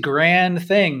all of these grand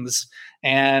things.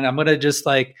 And I'm going to just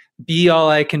like be all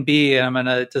I can be. And I'm going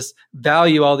to just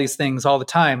value all these things all the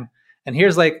time. And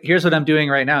here's what I'm doing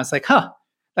right now. It's like,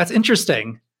 that's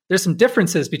interesting. There's some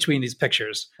differences between these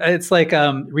pictures. It's like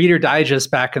Reader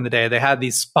Digest back in the day. They had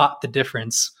these spot the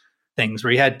difference things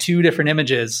where you had two different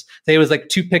images. Say it was like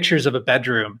two pictures of a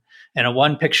bedroom. And in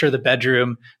one picture of the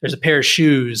bedroom, there's a pair of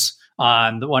shoes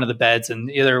on one of the beds, and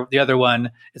the other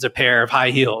one is a pair of high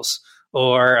heels.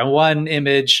 Or in one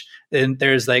image, then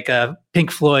there's like a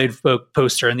Pink Floyd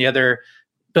poster, and the other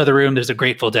room there's a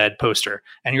Grateful Dead poster.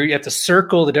 And you have to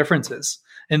circle the differences.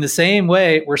 In the same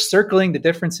way, we're circling the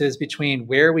differences between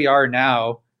where we are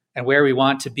now and where we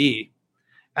want to be.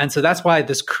 And so that's why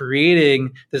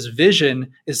creating this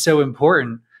vision is so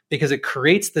important, because it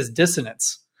creates this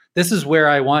dissonance. This is where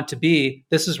I want to be.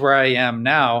 This is where I am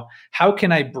now. How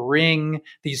can I bring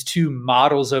these two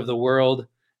models of the world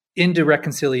into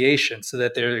reconciliation so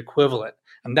that they're equivalent?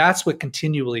 And that's what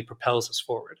continually propels us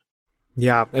forward.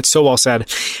 Yeah, that's so well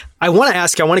said. I want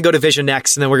to go to vision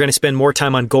next, and then we're going to spend more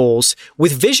time on goals.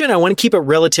 With vision, I want to keep it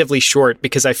relatively short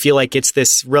because I feel like it's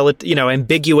this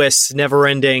ambiguous,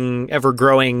 never-ending,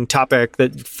 ever-growing topic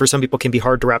that for some people can be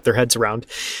hard to wrap their heads around.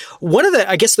 One of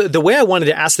the way I wanted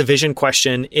to ask the vision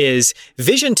question is,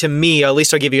 vision to me, at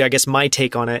least I'll give you, my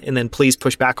take on it, and then please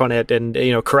push back on it and,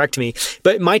 correct me.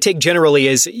 But my take generally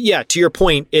is, to your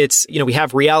point, it's, we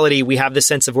have reality, we have the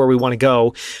sense of where we want to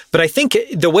go. But I think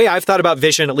the way I've thought about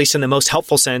vision, at least in the most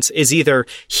helpful sense, is either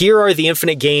here are the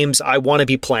infinite games I want to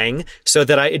be playing so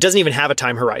that it doesn't even have a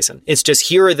time horizon. It's just,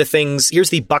 here are the things, here's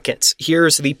the buckets,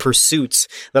 here's the pursuits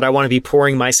that I want to be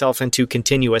pouring myself into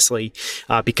continuously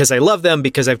because I love them,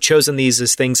 because I've chosen these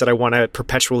as things that I want to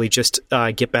perpetually just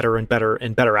get better and better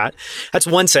and better at. That's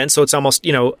one sense. So it's almost,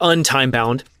 untime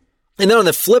bound. And then on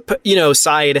the flip,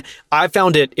 side, I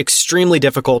found it extremely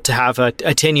difficult to have a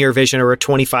 10-year vision or a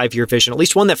 25-year vision, at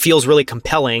least one that feels really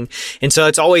compelling. And so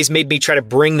it's always made me try to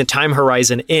bring the time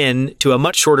horizon in to a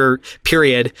much shorter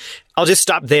period. I'll just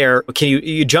stop there. Can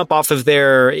you jump off of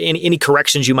there? Any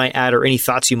corrections you might add or any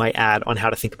thoughts you might add on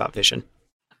how to think about vision?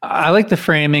 I like the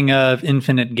framing of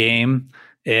infinite game.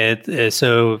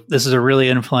 So this is a really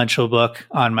influential book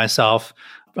on myself,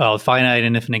 Finite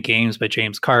and Infinite Games by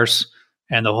James Carse.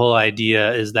 And the whole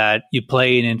idea is that you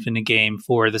play an infinite game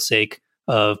for the sake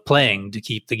of playing, to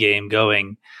keep the game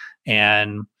going.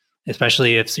 And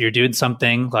especially if you're doing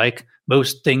something like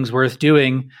most things worth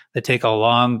doing that take a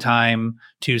long time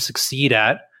to succeed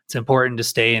at, it's important to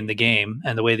stay in the game.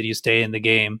 And the way that you stay in the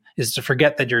game is to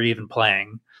forget that you're even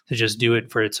playing, to just do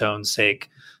it for its own sake.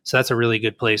 So that's a really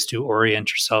good place to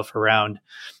orient yourself around.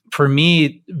 For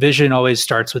me, vision always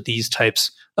starts with these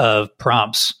types of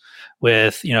prompts,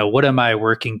 with, what am I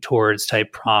working towards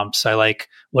type prompts. I like,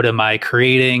 what am I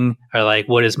creating? I like,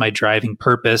 what is my driving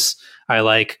purpose? I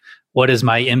like, what is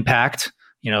my impact?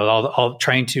 All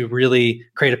trying to really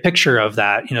create a picture of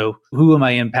that. Who am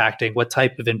I impacting? What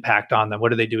type of impact on them?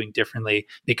 What are they doing differently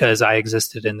because I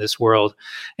existed in this world?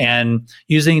 And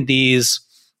using these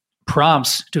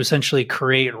prompts to essentially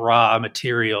create raw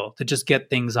material to just get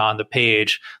things on the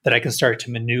page that I can start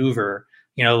to maneuver,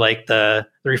 like the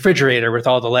refrigerator with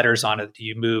all the letters on it that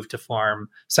you move to form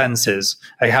sentences.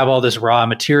 I have all this raw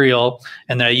material,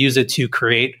 and then I use it to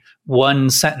create one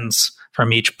sentence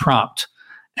from each prompt.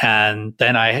 And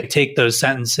then I take those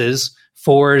sentences.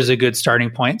 4 is a good starting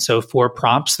point. So 4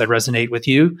 prompts that resonate with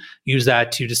you, use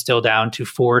that to distill down to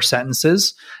 4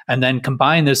 sentences, and then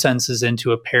combine those sentences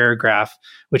into a paragraph,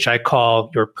 which I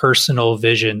call your personal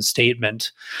vision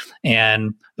statement.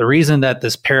 And the reason that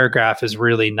this paragraph is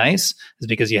really nice is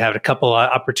because you have a couple of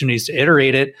opportunities to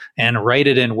iterate it and write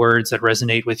it in words that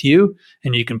resonate with you.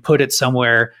 And you can put it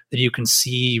somewhere that you can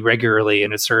see regularly,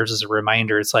 and it serves as a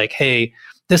reminder. It's like, hey,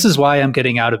 this is why I'm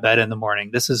getting out of bed in the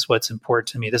morning. This is what's important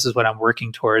to me. This is what I'm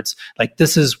working towards. Like,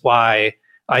 this is why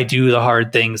I do the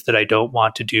hard things that I don't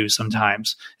want to do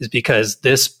sometimes, is because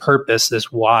this purpose,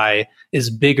 this why, is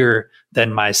bigger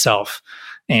than myself.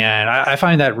 And I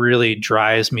find that really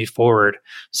drives me forward.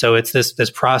 So it's this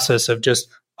process of just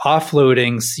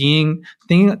offloading, seeing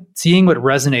what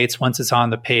resonates once it's on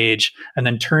the page, and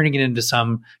then turning it into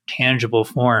some tangible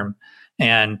form.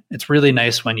 And it's really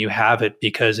nice when you have it,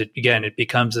 because it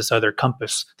becomes this other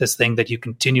compass, this thing that you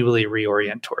continually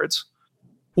reorient towards.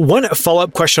 One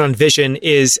follow-up question on vision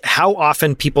is how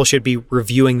often people should be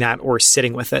reviewing that or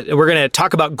sitting with it. We're going to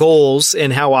talk about goals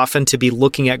and how often to be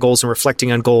looking at goals and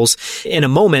reflecting on goals in a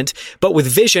moment. But with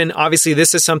vision, obviously,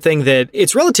 this is something that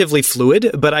it's relatively fluid.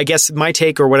 But I guess my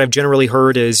take, or what I've generally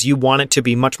heard, is you want it to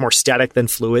be much more static than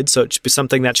fluid. So it should be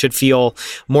something that should feel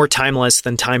more timeless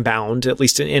than time-bound, at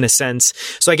least in a sense.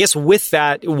 So I guess with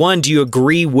that, one, do you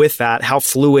agree with that? How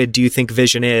fluid do you think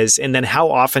vision is? And then how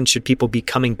often should people be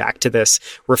coming back to this,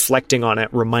 reflecting on it,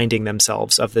 reminding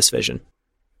themselves of this vision?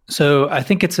 So I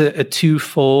think it's a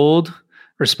twofold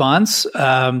response.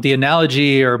 The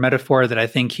analogy or metaphor that I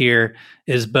think here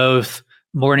is both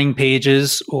morning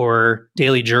pages or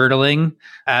daily journaling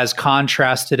as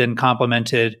contrasted and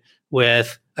complemented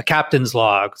with a captain's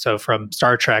log. So from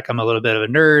Star Trek, I'm a little bit of a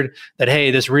nerd that,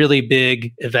 hey, this really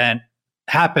big event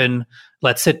happened.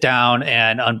 Let's sit down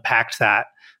and unpack that,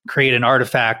 create an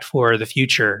artifact for the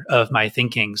future of my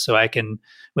thinking, so I can,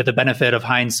 with the benefit of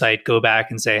hindsight, go back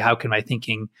and say, how can my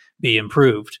thinking be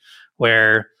improved?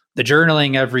 Where the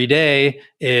journaling every day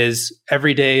is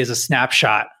a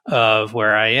snapshot of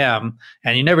where I am,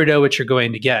 and you never know what you're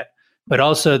going to get. But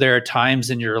also there are times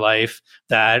in your life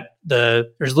that there's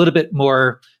a little bit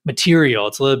more material.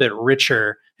 It's a little bit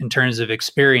richer in terms of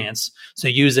experience. So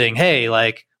using, hey,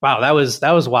 like, wow, that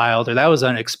was wild, or that was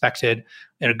unexpected,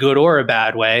 in a good or a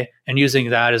bad way, and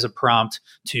using that as a prompt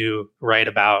to write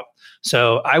about.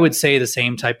 So I would say the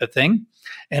same type of thing.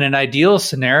 In an ideal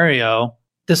scenario,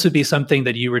 this would be something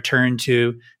that you return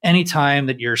to anytime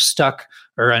that you're stuck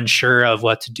or unsure of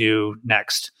what to do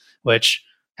next, which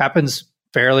happens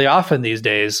fairly often these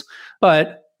days.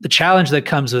 But the challenge that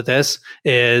comes with this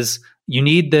is you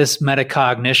need this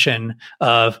metacognition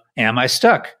of, am I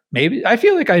stuck? Maybe I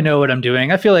feel like I know what I'm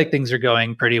doing. I feel like things are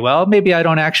going pretty well. Maybe I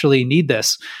don't actually need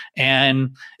this.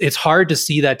 And it's hard to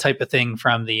see that type of thing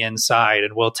from the inside,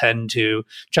 and we'll tend to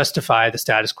justify the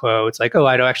status quo. It's like, oh,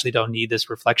 I don't need this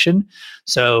reflection.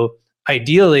 So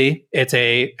ideally, it's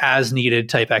a as needed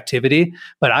type activity.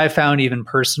 But I found, even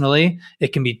personally,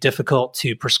 it can be difficult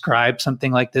to prescribe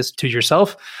something like this to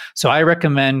yourself. So I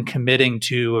recommend committing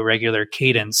to a regular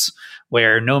cadence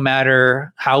where no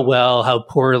matter how well, how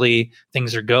poorly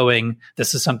things are going,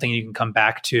 this is something you can come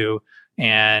back to,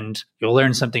 and you'll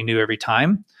learn something new every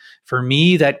time. For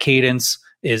me, that cadence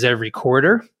is every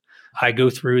quarter. I go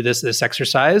through this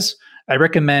exercise. I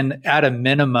recommend at a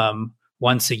minimum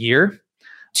once a year.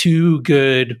 2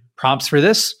 good prompts for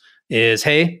this is,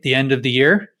 hey, the end of the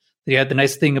year. The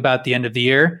nice thing about the end of the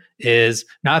year is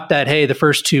not that, hey, the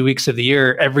first 2 weeks of the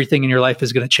year, everything in your life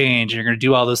is going to change and you're going to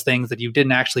do all those things that you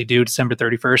didn't actually do December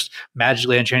 31st,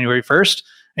 magically on January 1st.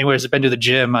 Anyone who's been to the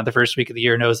gym on the first week of the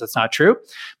year knows that's not true.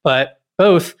 But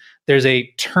both, there's a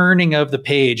turning of the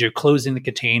page, you're closing the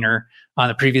container on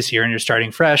the previous year and you're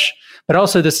starting fresh. But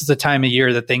also, this is a time of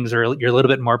year that you're a little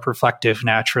bit more reflective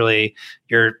naturally.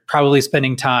 You're probably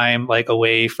spending time like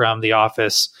away from the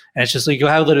office. And it's just like you'll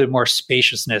have a little bit more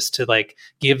spaciousness to like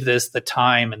give this the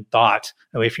time and thought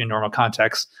away from your normal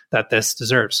context that this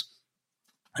deserves.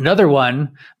 Another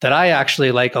one that I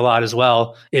actually like a lot as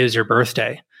well is your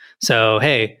birthday. So,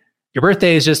 hey, your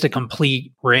birthday is just a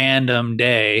complete random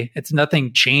day. It's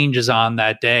nothing changes on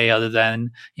that day other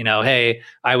than, hey,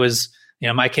 I was,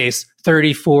 in my case,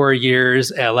 34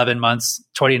 years, 11 months,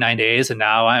 29 days, and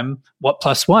now I'm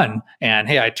 +1. And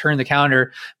hey, I turned the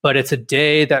calendar, but it's a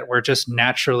day that we're just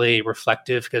naturally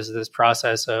reflective because of this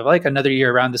process of like another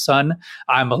year around the sun.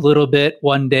 I'm a little bit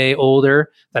one day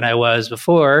older than I was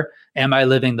before. Am I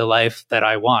living the life that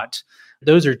I want?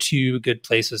 Those are two good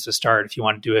places to start if you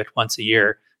want to do it once a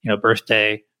year.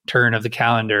 Birthday, turn of the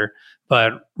calendar,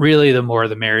 but really the more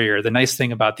the merrier. The nice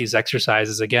thing about these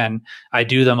exercises, again, I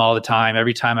do them all the time.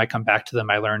 Every time I come back to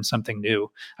them, I learn something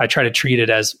new. I try to treat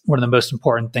it as one of the most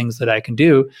important things that I can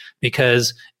do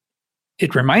because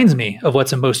it reminds me of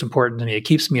what's most important to me. It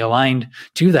keeps me aligned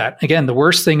to that. Again, the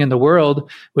worst thing in the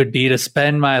world would be to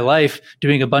spend my life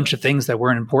doing a bunch of things that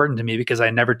weren't important to me because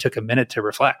I never took a minute to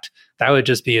reflect. That would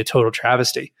just be a total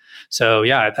travesty. So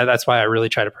yeah, that's why I really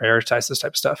try to prioritize this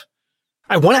type of stuff.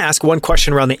 I want to ask one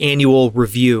question around the annual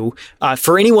review.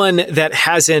 For anyone that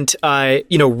hasn't,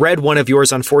 read one of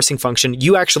yours on forcing function,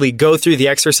 you actually go through the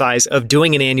exercise of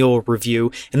doing an annual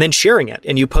review and then sharing it,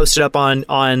 and you post it up on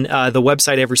the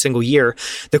website every single year.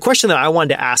 The question that I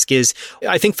wanted to ask is,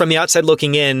 I think from the outside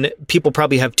looking in, people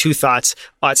probably have two thoughts.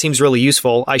 It seems really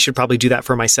useful. I should probably do that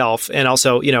for myself. And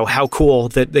also, how cool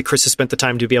that Chris has spent the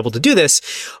time to be able to do this.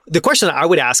 The question that I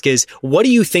would ask is, what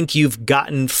do you think you've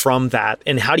gotten from that?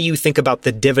 And how do you think about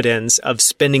the dividends of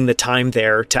spending the time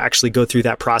there to actually go through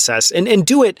that process and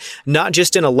do it not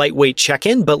just in a lightweight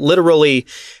check-in, but literally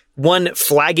one,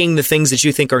 flagging the things that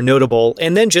you think are notable,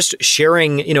 and then just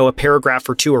sharing, a paragraph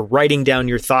or two or writing down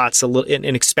your thoughts a little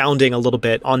and expounding a little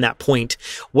bit on that point.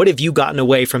 What have you gotten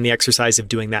away from the exercise of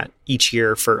doing that each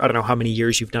year for, I don't know how many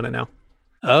years you've done it now?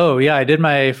 Oh, yeah. I did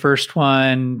my first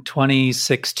one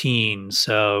 2016.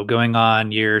 So going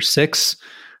on year 6.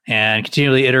 And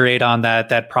continually iterate on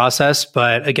that process.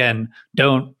 But again,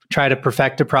 don't try to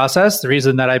perfect a process. The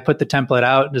reason that I put the template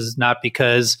out is not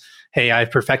because, hey,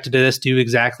 I've perfected this, do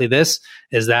exactly this,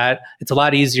 is that it's a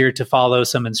lot easier to follow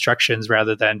some instructions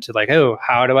rather than to like, oh,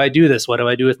 how do I do this? What do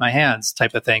I do with my hands?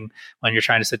 Type of thing when you're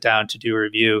trying to sit down to do a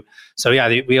review. So yeah,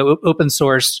 we open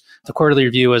sourced the quarterly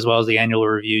review as well as the annual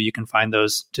review. You can find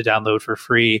those to download for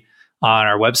free on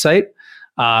our website.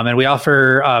 And we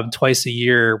offer twice a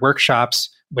year workshops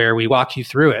where we walk you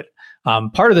through it.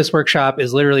 Part of this workshop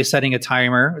is literally setting a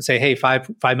timer, say, hey, five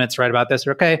minutes to write about this.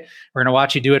 Or, okay, we're going to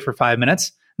watch you do it for 5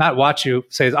 minutes. Not watch you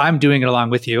say, I'm doing it along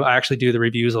with you. I actually do the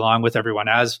reviews along with everyone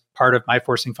as part of my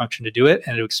forcing function to do it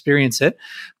and to experience it.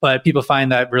 But people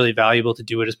find that really valuable to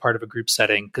do it as part of a group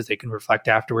setting because they can reflect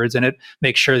afterwards and it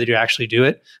makes sure that you actually do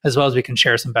it, as well as we can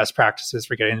share some best practices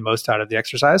for getting the most out of the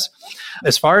exercise.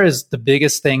 As far as the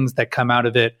biggest things that come out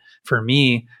of it for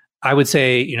me, I would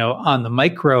say, on the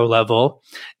micro level,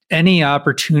 any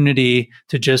opportunity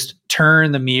to just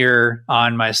turn the mirror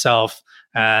on myself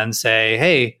and say,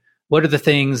 hey, what are the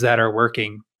things that are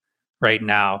working right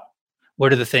now?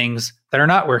 What are the things that are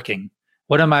not working?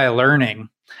 What am I learning?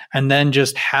 And then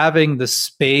just having the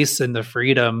space and the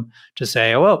freedom to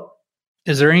say, oh, well,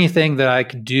 is there anything that I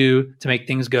could do to make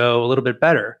things go a little bit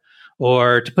better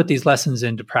or to put these lessons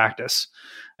into practice?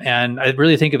 And I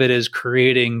really think of it as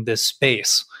creating this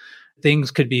space.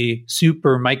 Things could be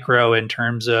super micro in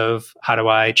terms of how do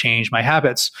I change my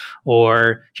habits,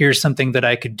 or here's something that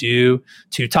I could do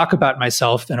to talk about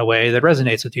myself in a way that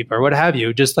resonates with people or what have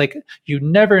you. Just like you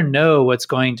never know what's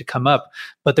going to come up,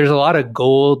 but there's a lot of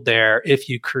gold there if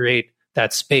you create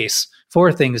that space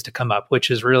for things to come up,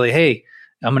 which is really, hey,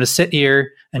 I'm going to sit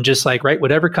here and just like write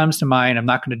whatever comes to mind. I'm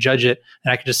not going to judge it.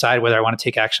 And I can decide whether I want to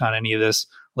take action on any of this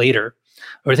later.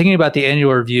 Or thinking about the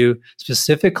annual review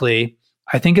specifically,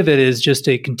 I think of it as just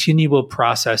a continual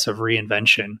process of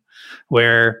reinvention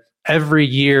where every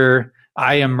year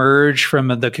I emerge from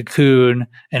the cocoon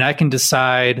and I can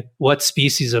decide what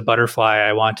species of butterfly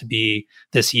I want to be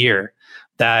this year.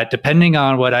 That depending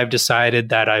on what I've decided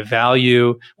that I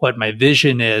value, what my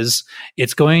vision is,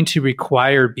 it's going to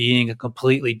require being a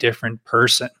completely different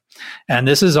person. And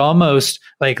this is almost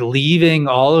like leaving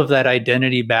all of that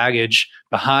identity baggage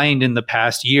behind in the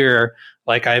past year.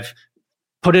 Like I've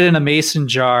put it in a mason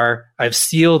jar, I've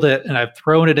sealed it, and I've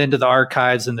thrown it into the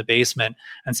archives in the basement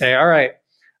and say, all right,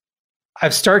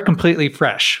 I've started completely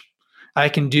fresh. I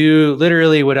can do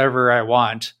literally whatever I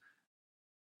want.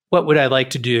 What would I like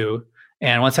to do?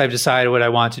 And once I've decided what I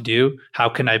want to do, how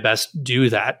can I best do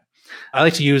that? I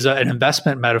like to use an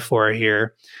investment metaphor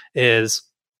here is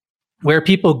where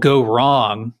people go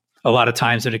wrong a lot of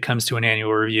times when it comes to an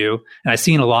annual review, and I've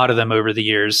seen a lot of them over the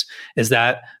years, is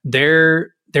that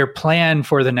their plan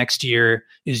for the next year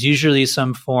is usually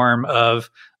some form of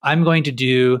I'm going to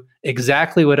do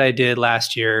exactly what I did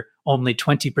last year, only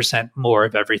 20% more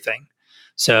of everything.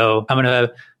 So I'm going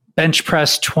to bench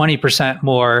press 20%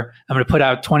 more. I'm going to put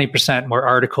out 20% more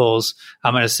articles.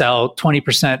 I'm going to sell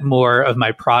 20% more of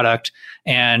my product.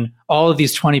 And all of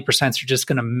these 20% are just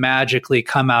going to magically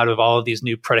come out of all of these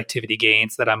new productivity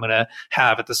gains that I'm going to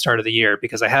have at the start of the year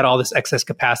because I had all this excess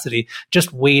capacity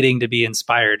just waiting to be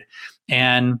inspired.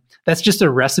 And that's just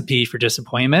a recipe for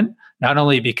disappointment, not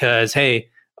only because, hey,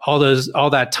 all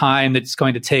that time that's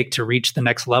going to take to reach the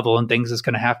next level and things is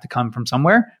going to have to come from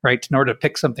somewhere, right? In order to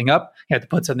pick something up, you have to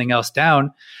put something else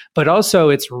down. But also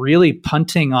it's really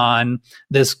punting on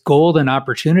this golden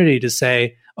opportunity to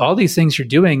say, all these things you're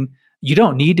doing, you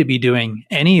don't need to be doing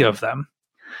any of them.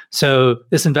 So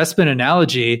this investment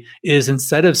analogy is,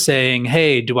 instead of saying,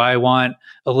 hey, do I want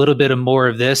a little bit of more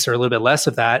of this or a little bit less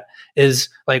of that, is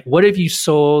like, what if you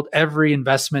sold every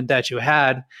investment that you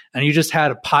had and you just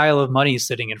had a pile of money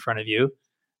sitting in front of you?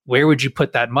 Where would you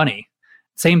put that money?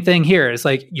 Same thing here. It's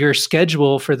like your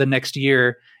schedule for the next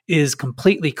year is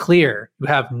completely clear. You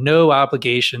have no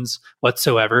obligations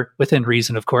whatsoever, within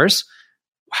reason, of course.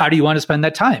 How do you want to spend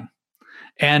that time?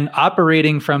 And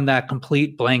operating from that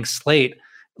complete blank slate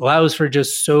allows for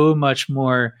just so much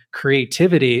more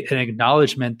creativity and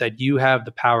acknowledgement that you have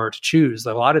the power to choose.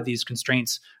 A lot of these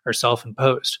constraints are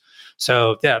self-imposed.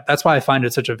 So yeah, that's why I find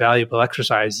it such a valuable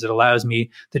exercise. It allows me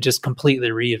to just completely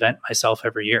reinvent myself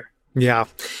every year. Yeah.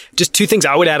 Just two things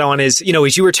I would add on is,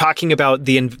 as you were talking about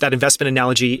that investment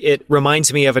analogy, it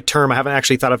reminds me of a term I haven't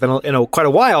actually thought of in quite a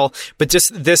while, but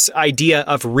just this idea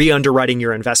of re-underwriting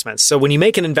your investments. So when you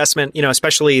make an investment,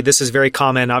 especially this is very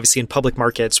common, obviously in public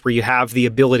markets where you have the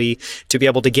ability to be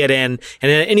able to get in, and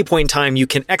at any point in time, you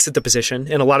can exit the position.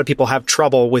 And a lot of people have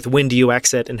trouble with when do you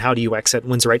exit and how do you exit,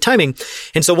 when's the right timing.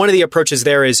 And so one of the approaches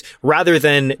there is, rather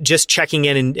than just checking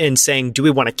in and saying, do we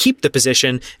want to keep the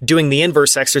position, doing the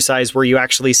inverse exercise where you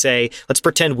actually say, let's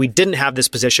pretend we didn't have this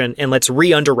position and let's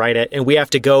re-underwrite it. And we have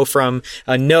to go from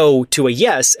a no to a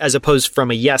yes, as opposed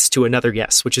from a yes to another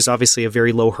yes, which is obviously a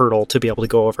very low hurdle to be able to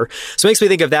go over. So it makes me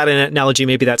think of that in an analogy.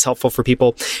 Maybe that's helpful for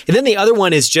people. And then the other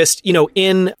one is just,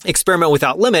 in Experiment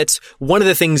Without Limits, one of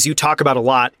the things you talk about a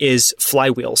lot is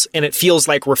flywheels. And it feels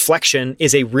like reflection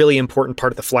is a really important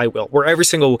part of the flywheel, where every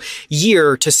single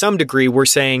year, to some degree, we're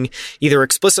saying either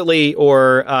explicitly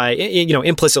or,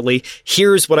 implicitly,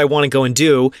 here's what I want to go and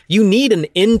do. You need an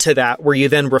end to that where you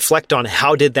then reflect on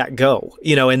how did that go,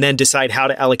 and then decide how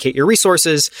to allocate your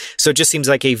resources. So it just seems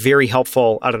like a very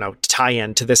helpful,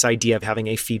 tie-in to this idea of having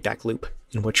a feedback loop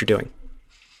in what you're doing.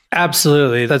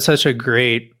 Absolutely. That's such a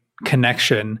great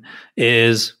connection.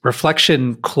 Is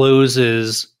reflection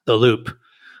closes the loop.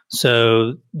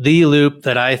 So the loop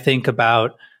that I think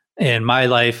about in my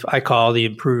life, I call the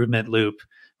improvement loop,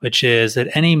 which is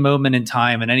at any moment in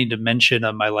time, in any dimension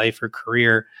of my life or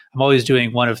career, I'm always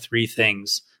doing one of three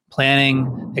things: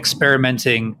 planning,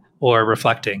 experimenting, or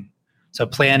reflecting. So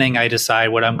planning, I decide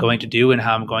what I'm going to do and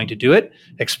how I'm going to do it.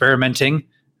 Experimenting,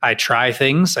 I try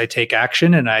things, I take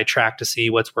action, and I track to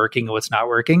see what's working and what's not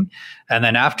working. And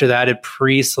then after that, at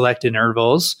pre-selected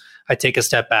intervals, I take a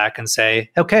step back and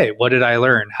say, okay, what did I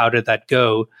learn? How did that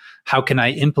go? How can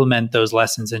I implement those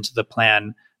lessons into the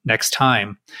plan next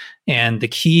time? And the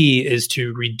key is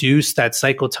to reduce that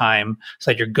cycle time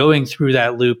so that you're going through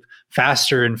that loop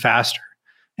faster and faster.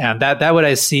 And that what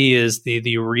I see is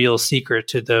the real secret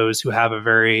to those who have a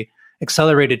very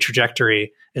accelerated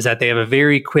trajectory, is that they have a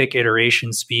very quick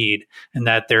iteration speed, and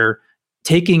that they're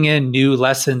taking in new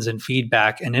lessons and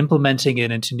feedback and implementing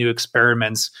it into new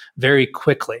experiments very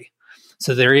quickly.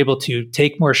 So they're able to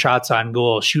take more shots on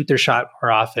goal, shoot their shot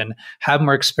more often, have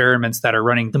more experiments that are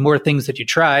running. The more things that you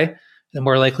try, the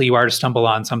more likely you are to stumble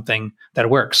on something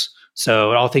that works.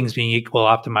 So all things being equal,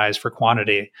 optimized for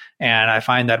quantity. And I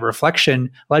find that reflection,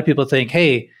 a lot of people think,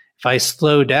 hey, if I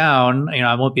slow down,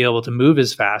 I won't be able to move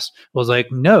as fast. Well, it's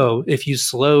like, no, if you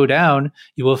slow down,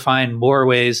 you will find more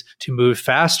ways to move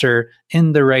faster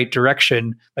in the right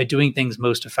direction by doing things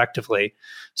most effectively.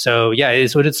 So yeah,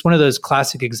 it's one of those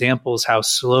classic examples how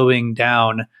slowing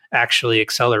down actually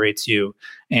accelerates you.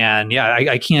 And yeah,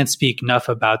 I can't speak enough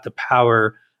about the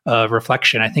power of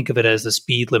reflection. I think of it as the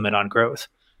speed limit on growth.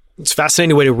 It's a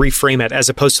fascinating way to reframe it, as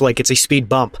opposed to like it's a speed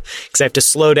bump because I have to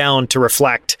slow down to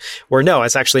reflect. Or no,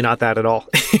 it's actually not that at all.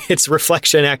 It's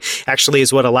reflection actually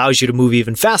is what allows you to move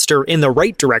even faster in the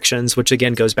right directions, which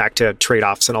again goes back to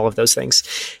trade-offs and all of those things.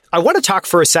 I want to talk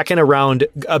for a second around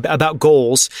about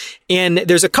goals. And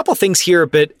there's a couple things here,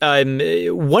 but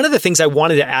one of the things I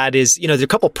wanted to add is, there's a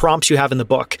couple prompts you have in the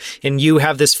book, and you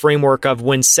have this framework of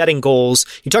when setting goals.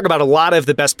 You talk about a lot of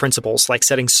the best principles, like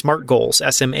setting SMART goals,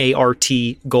 SMART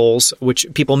goals, which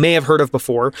people may have heard of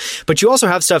before. But you also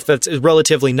have stuff that's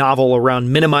relatively novel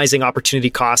around minimizing opportunity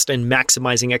cost and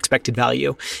maximizing expected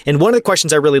value. And one of the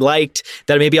questions I really liked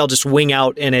that maybe I'll just wing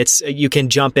out, and you can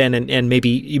jump in and maybe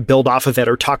you build off of it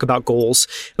or talk about goals.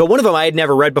 But one of them I had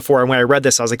never read before. And when I read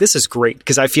this, I was like, this is great,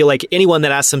 because I feel like anyone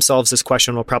that asks themselves this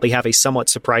question will probably have a somewhat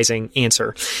surprising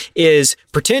answer, is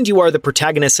pretend you are the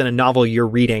protagonist in a novel you're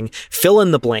reading. Fill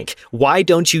in the blank. Why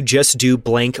don't you just do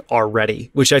blank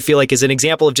already? Which I feel like is an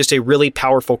example of just a really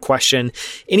powerful question.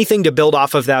 Anything to build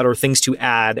off of that or things to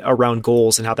add around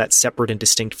goals and how that's separate and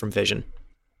distinct from vision?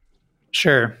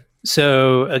 Sure.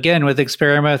 So again, with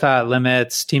Experiment Without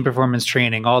Limits, team performance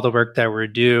training, all the work that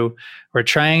we're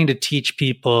trying to teach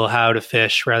people how to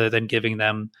fish rather than giving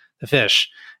them the fish.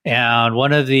 And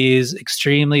one of these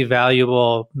extremely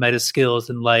valuable meta skills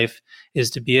in life is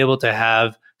to be able to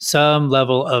have some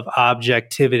level of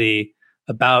objectivity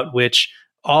about which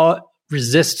all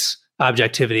resists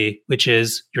objectivity, which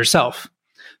is yourself.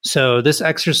 So this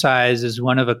exercise is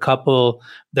one of a couple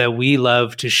that we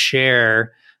love to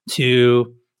share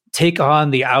to take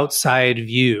on the outside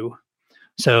view.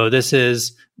 So this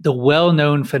is the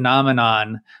well-known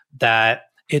phenomenon that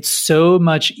it's so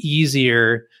much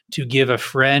easier to give a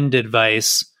friend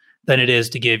advice than it is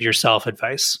to give yourself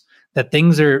advice. That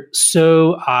things are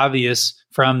so obvious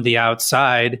from the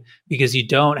outside because you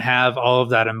don't have all of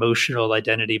that emotional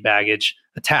identity baggage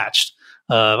attached.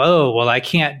 Of, I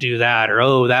can't do that,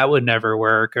 or that would never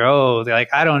work, or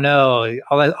I don't know,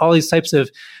 all these types of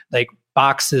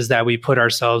boxes that we put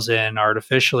ourselves in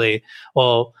artificially.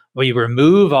 Well, we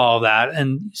remove all that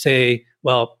and say,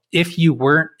 well, if you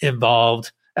weren't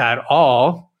involved at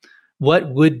all, what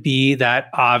would be that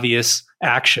obvious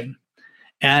action?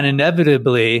 And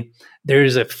inevitably,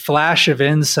 there's a flash of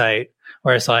insight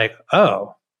where it's like,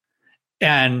 oh,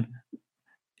 and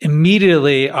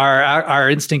immediately our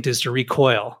instinct is to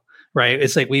recoil, right?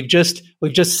 It's like we've just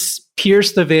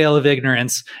pierced the veil of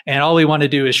ignorance, and all we want to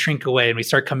do is shrink away, and we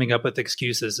start coming up with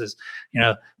excuses. Is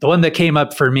the one that came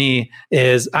up for me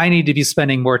is I need to be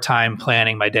spending more time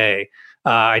planning my day.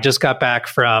 I just got back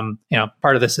from,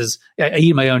 part of this is I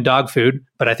eat my own dog food,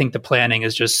 but I think the planning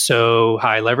is just so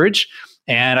high leverage.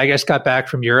 And I just got back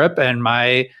from Europe, and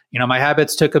my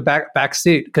habits took a back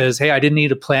seat because, hey, I didn't need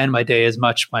to plan my day as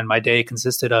much when my day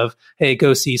consisted of, hey,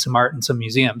 go see some art in some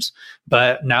museums.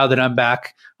 But now that I'm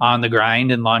back on the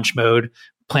grind and launch mode,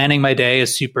 planning my day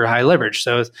is super high leverage.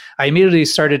 So I immediately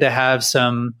started to have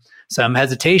some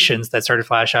hesitations that started to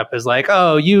flash up as like,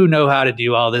 oh, you know how to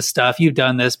do all this stuff. You've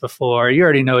done this before. You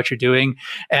already know what you're doing.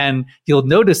 And you'll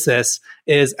notice this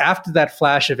is after that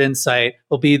flash of insight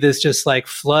will be this just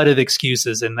flood of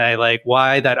excuses and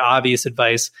why that obvious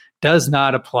advice does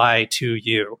not apply to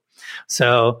you.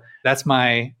 So that's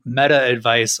my meta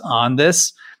advice on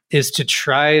this, is to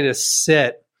try to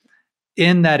sit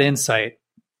in that insight,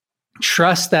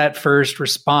 trust that first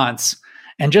response,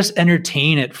 and just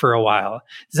entertain it for a while.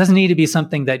 This doesn't need to be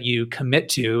something that you commit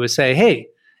to. Is say, hey,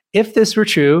 if this were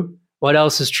true, what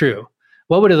else is true?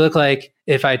 What would it look like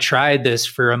if I tried this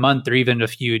for a month or even a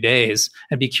few days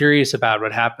and be curious about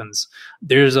what happens?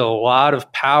 There's a lot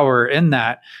of power in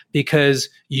that because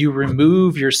you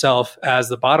remove yourself as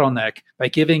the bottleneck by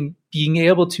being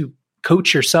able to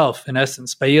coach yourself, in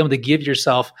essence, by being able to give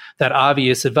yourself that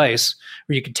obvious advice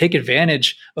where you can take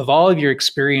advantage of all of your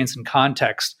experience and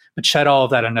context, but shed all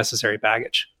of that unnecessary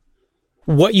baggage.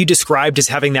 What you described as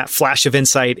having that flash of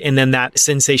insight and then that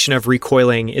sensation of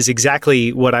recoiling is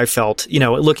exactly what I felt,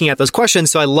 looking at those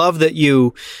questions. So I love that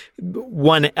you,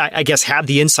 I guess, had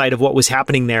the insight of what was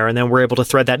happening there, and then we're able to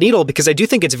thread that needle, because I do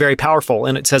think it's very powerful,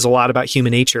 and it says a lot about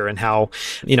human nature and how,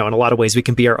 in a lot of ways we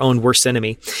can be our own worst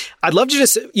enemy. I'd love to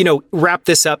just, wrap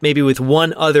this up maybe with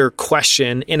one other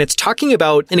question, and it's talking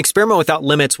about an Experiment Without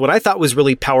Limits. What I thought was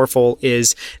really powerful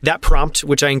is that prompt,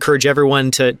 which I encourage everyone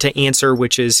to answer,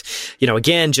 which is,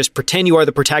 again, just pretend you are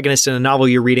the protagonist in a novel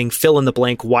you're reading, fill in the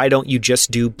blank. Why don't you just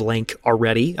do blank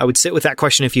already? I would sit with that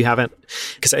question if you haven't,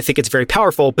 because I think it's very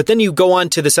powerful. But then you go on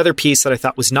to this other piece that I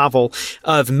thought was novel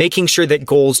of making sure that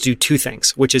goals do two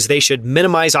things, which is they should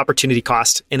minimize opportunity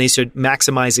cost and they should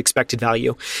maximize expected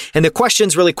value. And the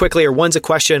questions really quickly are, one's a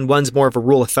question, one's more of a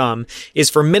rule of thumb, is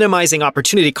for minimizing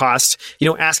opportunity cost,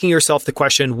 asking yourself the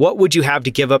question, what would you have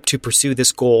to give up to pursue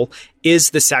this goal?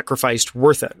 Is the sacrifice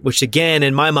worth it? Which again,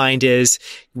 in my mind is,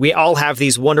 we all have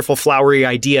these wonderful flowery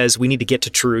ideas. We need to get to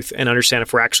truth and understand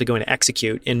if we're actually going to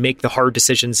execute and make the hard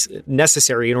decisions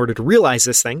necessary in order to realize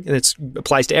this thing. And it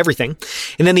applies to everything.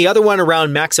 And then the other one around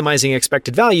maximizing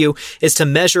expected value is to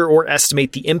measure or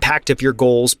estimate the impact of your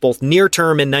goals, both near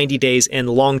term in 90 days and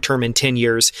long term in 10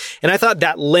 years. And I thought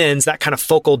that lens, that kind of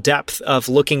focal depth of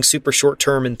looking super short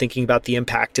term and thinking about the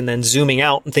impact and then zooming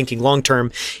out and thinking long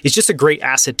term is just a great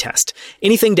acid test.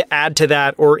 Anything to add to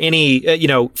that, or any,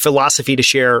 philosophy to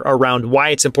share around why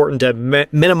it's important to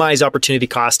minimize opportunity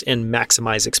cost and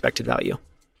maximize expected value?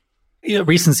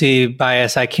 Recency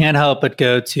bias, I can't help but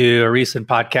go to a recent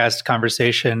podcast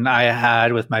conversation I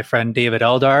had with my friend David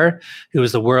Eldar, who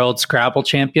is the world Scrabble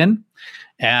champion.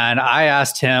 And I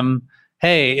asked him,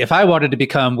 hey, if I wanted to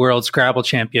become world Scrabble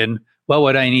champion, what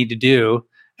would I need to do?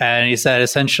 And he said,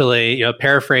 essentially,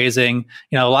 paraphrasing,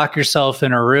 lock yourself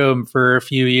in a room for a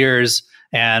few years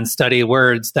and study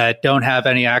words that don't have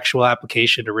any actual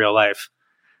application to real life.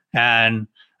 And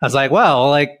I was like,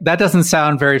 well, that doesn't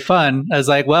sound very fun. I was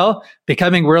like, well,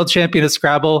 becoming world champion of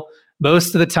Scrabble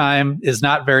most of the time is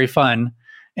not very fun.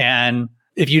 And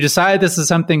if you decide this is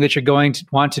something that you're going to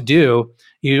want to do,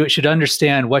 you should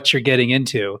understand what you're getting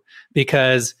into.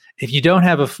 Because if you don't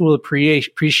have a full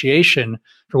appreciation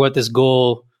for what this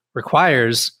goal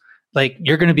requires,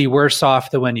 you're going to be worse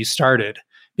off than when you started,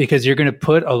 because you're going to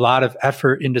put a lot of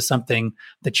effort into something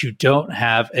that you don't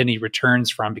have any returns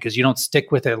from, because you don't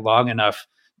stick with it long enough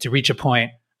to reach a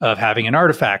point of having an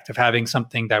artifact, of having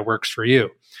something that works for you.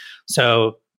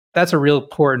 So that's a real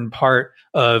important part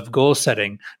of goal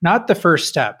setting, not the first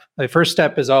step. The first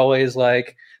step is always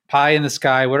pie in the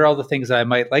sky. What are all the things that I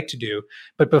might like to do?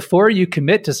 But before you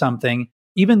commit to something,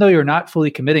 even though you're not fully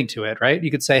committing to it, right?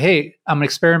 You could say, hey, I'm going to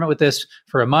experiment with this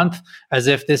for a month as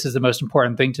if this is the most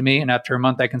important thing to me. And after a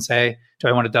month, I can say, do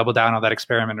I want to double down on that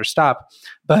experiment or stop?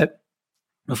 But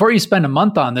before you spend a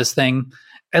month on this thing,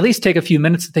 at least take a few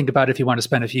minutes to think about if you want to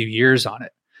spend a few years on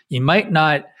it. You might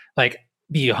not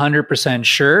be 100%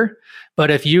 sure,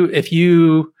 but if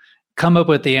you come up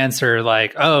with the answer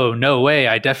oh, no way,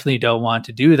 I definitely don't want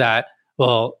to do that,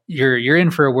 well, you're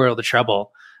in for a world of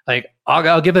trouble.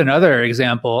 I'll give another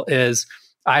example is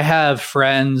I have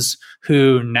friends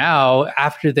who now,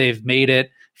 after they've made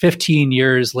it 15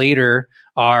 years later,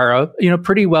 are a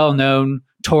pretty well-known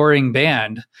touring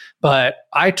band. But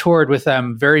I toured with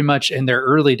them very much in their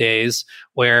early days,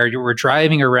 where you were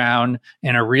driving around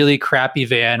in a really crappy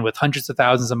van with hundreds of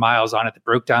thousands of miles on it that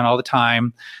broke down all the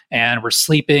time. And we're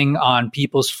sleeping on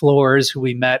people's floors who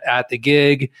we met at the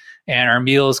gig. And our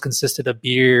meals consisted of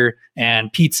beer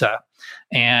and pizza.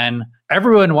 And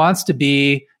everyone wants to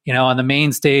be, on the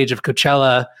main stage of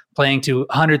Coachella playing to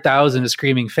 100,000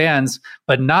 screaming fans,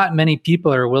 but not many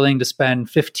people are willing to spend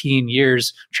 15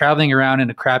 years traveling around in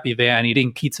a crappy van,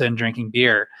 eating pizza and drinking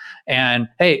beer. And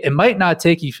hey, it might not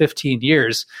take you 15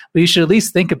 years, but you should at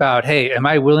least think about, hey, am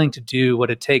I willing to do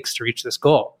what it takes to reach this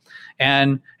goal?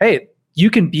 And hey, you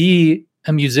can be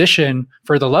a musician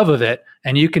for the love of it,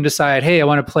 and you can decide, hey, I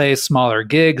want to play smaller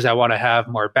gigs, I want to have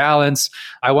more balance,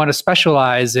 I want to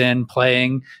specialize in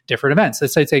playing different events.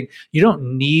 It's like you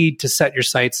don't need to set your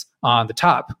sights on the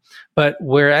top, but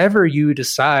wherever you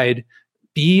decide,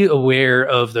 be aware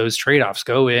of those trade-offs.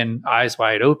 Go in eyes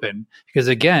wide open, because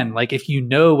again, if you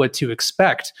know what to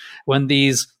expect when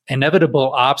these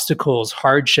inevitable obstacles,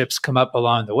 hardships come up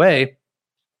along the way,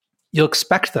 you'll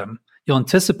expect them. You'll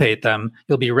anticipate them,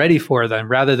 you'll be ready for them,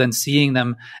 rather than seeing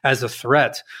them as a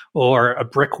threat or a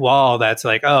brick wall that's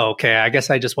oh, okay, I guess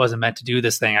I just wasn't meant to do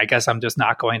this thing. I guess I'm just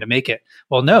not going to make it.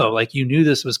 Well, no, you knew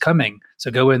this was coming,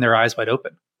 so go in there eyes wide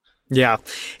open. Yeah.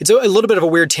 It's a little bit of a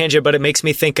weird tangent, but it makes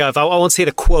me think of, I won't say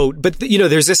the quote, but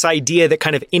there's this idea that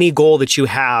kind of any goal that you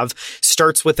have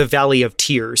starts with a valley of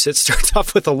tears. It starts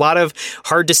off with a lot of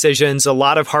hard decisions, a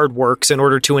lot of hard works in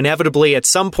order to inevitably at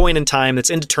some point in time that's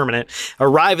indeterminate,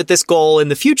 arrive at this goal in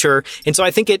the future. And so I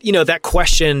think that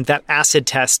question, that acid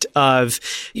test of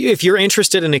if you're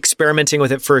interested in experimenting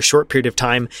with it for a short period of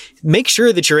time, make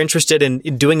sure that you're interested in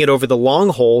doing it over the long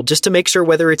haul, just to make sure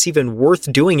whether it's even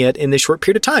worth doing it in this short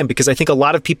period of time. Because I think a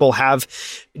lot of people have,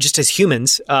 just as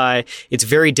humans, it's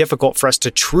very difficult for us to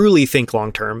truly think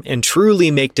long-term and truly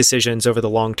make decisions over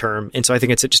the long term. And so I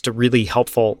think it's just a really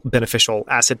helpful, beneficial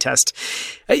acid test.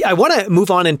 I want to move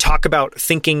on and talk about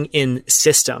thinking in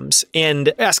systems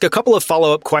and ask a couple of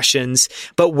follow-up questions.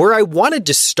 But where I wanted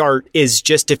to start is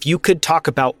just if you could talk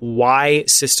about why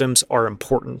systems are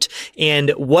important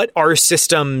and what are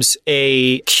systems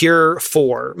a cure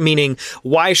for, meaning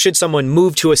why should someone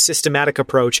move to a systematic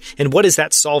approach? And what is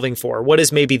that solving for? What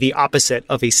is maybe the opposite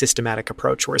of a systematic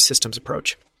approach or a systems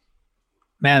approach?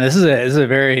 Man, this is a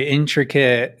very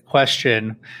intricate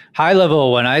question. High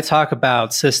level, when I talk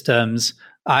about systems,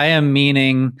 I am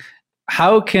meaning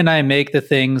how can I make the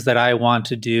things that I want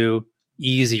to do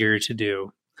easier to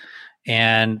do?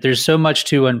 And there's so much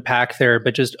to unpack there,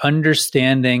 but just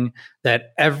understanding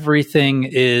that everything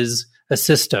is a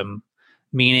system,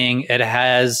 meaning it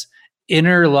has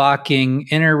interlocking,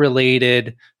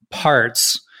 interrelated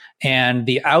parts, and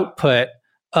the output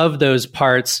of those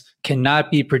parts cannot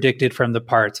be predicted from the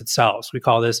parts itself. We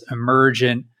call this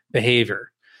emergent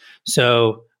behavior.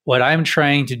 So what I'm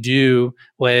trying to do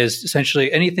was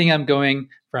essentially anything I'm going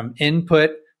from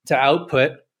input to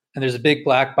output, and there's a big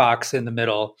black box in the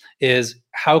middle, is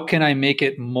how can I make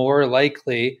it more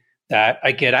likely that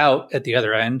I get out at the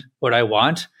other end what I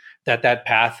want, that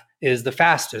path is the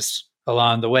fastest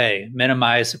along the way,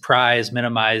 minimize surprise,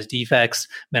 minimize defects,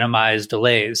 minimize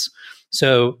delays.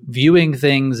 So viewing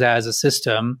things as a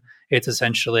system, it's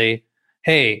essentially,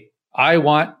 hey, I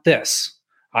want this.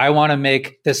 I want to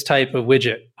make this type of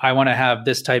widget. I want to have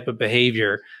this type of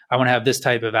behavior. I want to have this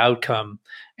type of outcome.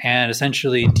 And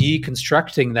essentially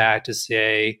deconstructing that to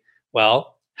say,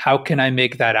 well, how can I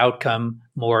make that outcome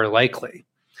more likely?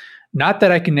 Not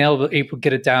that I can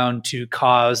get it down to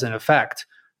cause and effect,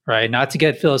 right? Not to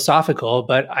get philosophical,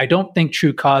 but I don't think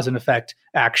true cause and effect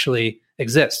actually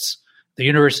exists. The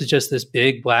universe is just this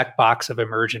big black box of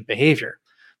emergent behavior.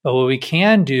 But what we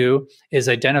can do is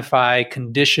identify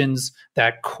conditions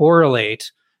that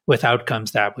correlate with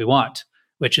outcomes that we want,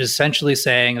 which is essentially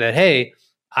saying that, hey,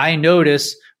 I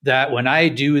notice that when I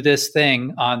do this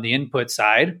thing on the input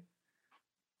side,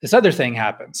 this other thing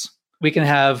happens. We can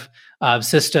have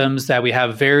systems that we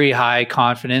have very high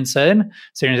confidence in.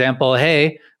 So, an example,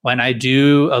 hey, when I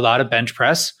do a lot of bench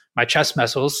press, my chest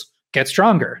muscles get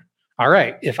stronger. All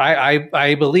right, if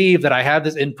I believe that I have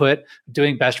this input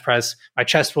doing bench press, my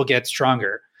chest will get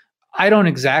stronger. I don't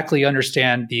exactly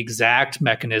understand the exact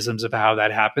mechanisms of how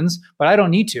that happens, but I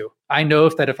don't need to. I know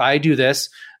that if I do this,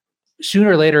 sooner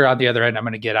or later on the other end, I'm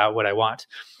going to get out what I want.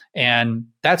 And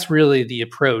that's really the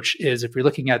approach, is if you're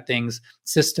looking at things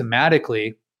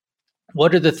systematically,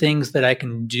 what are the things that I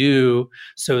can do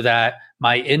so that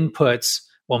my inputs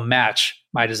will match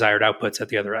my desired outputs at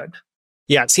the other end?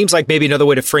 Yeah, it seems like maybe another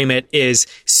way to frame it is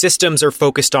systems are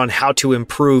focused on how to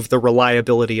improve the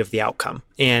reliability of the outcome.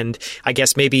 And I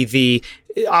guess maybe the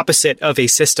opposite of a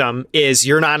system is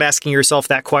you're not asking yourself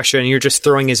that question. You're just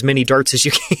throwing as many darts as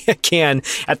you can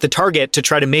at the target to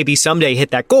try to maybe someday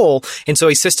hit that goal. And so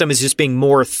a system is just being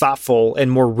more thoughtful and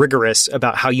more rigorous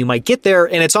about how you might get there.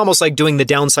 And it's almost like doing the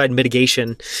downside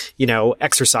mitigation,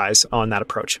 exercise on that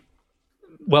approach.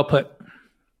 Well put.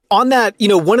 On that,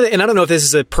 and I don't know if this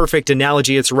is a perfect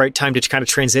analogy, it's the right time to kind of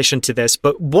transition to this,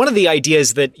 but one of the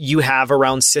ideas that you have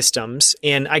around systems,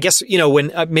 and I guess,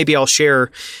 when maybe I'll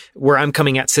share where I'm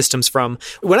coming at systems from.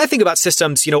 When I think about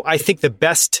systems, I think the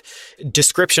best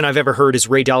description I've ever heard is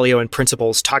Ray Dalio and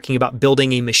Principles talking about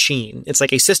building a machine. It's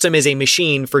like a system is a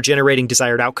machine for generating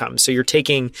desired outcomes. So you're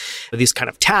taking these kind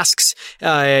of tasks,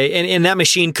 and that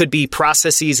machine could be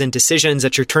processes and decisions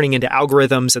that you're turning into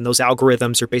algorithms, and those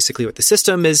algorithms are basically what the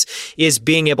system is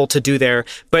being able to do there.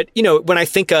 But, when I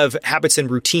think of habits and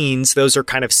routines, those are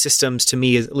kind of systems to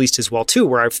me, at least as well, too,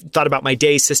 where I've thought about my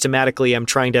day systematically. I'm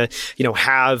trying to,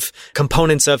 have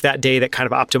components of that day that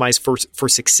kind of optimize for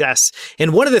success.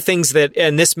 And one of the things that,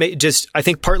 and this may just, I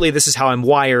think partly this is how I'm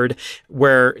wired,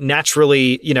 where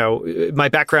naturally, my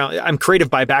background, I'm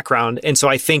creative by background. And so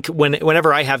I think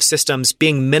whenever I have systems,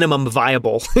 being minimum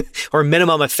viable or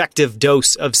minimum effective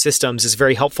dose of systems is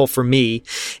very helpful for me.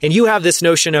 And you have this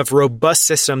notion of robust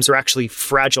systems are actually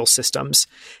fragile systems.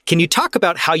 Can you talk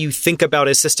about how you think about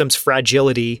a system's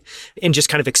fragility and just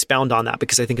kind of expound on that?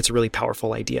 Because I think it's a really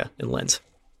powerful idea and lens.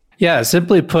 Yeah,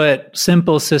 simply put,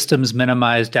 simple systems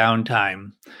minimize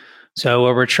downtime. So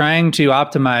what we're trying to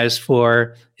optimize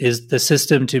for is the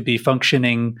system to be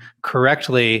functioning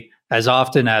correctly as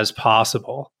often as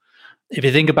possible. If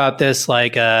you think about this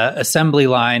like a assembly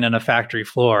line on a factory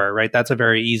floor, right? That's a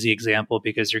very easy example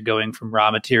because you're going from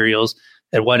raw materials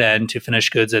at one end to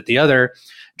finished goods at the other,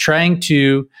 trying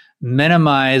to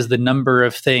minimize the number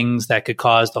of things that could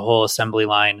cause the whole assembly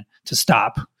line to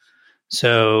stop.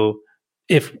 So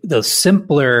if the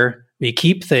simpler we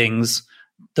keep things,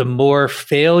 the more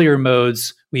failure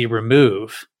modes we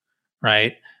remove,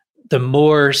 right? The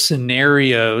more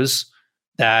scenarios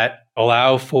that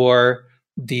allow for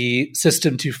the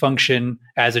system to function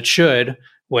as it should,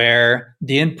 where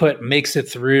the input makes it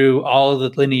through all of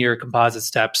the linear composite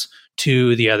steps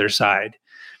to the other side.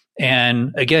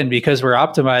 And again, because we're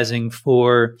optimizing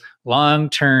for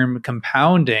long-term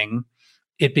compounding,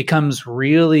 it becomes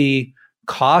really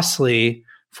costly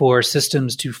for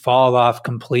systems to fall off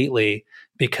completely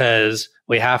because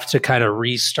we have to kind of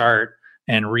restart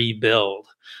and rebuild.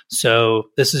 So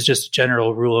this is just a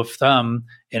general rule of thumb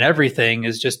in everything,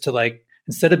 is just to like,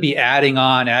 instead of be adding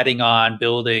on,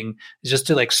 building, is just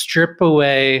to like strip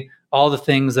away all the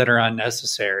things that are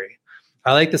unnecessary.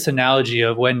 I like this analogy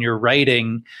of when you're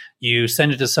writing, you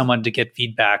send it to someone to get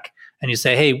feedback and you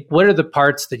say, hey, what are the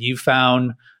parts that you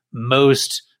found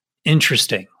most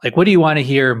interesting? Like, what do you want to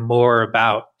hear more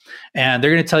about? And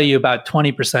they're going to tell you about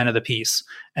 20% of the piece.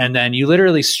 And then you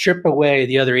literally strip away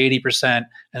the other 80%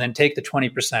 and then take the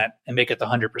 20% and make it the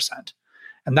 100%.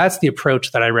 And that's the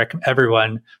approach that I recommend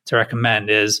everyone to recommend,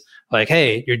 is like,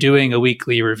 hey, you're doing a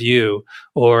weekly review,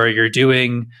 or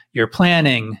you're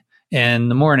planning in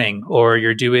the morning, or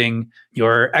you're doing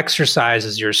your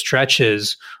exercises, your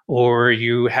stretches, or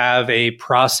you have a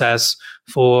process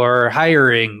for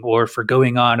hiring or for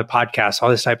going on a podcast, all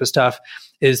this type of stuff,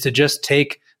 is to just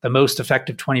take the most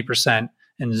effective 20%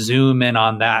 and zoom in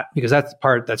on that, because that's the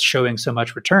part that's showing so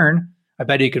much return. I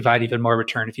bet you could find even more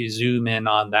return if you zoom in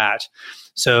on that.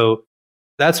 So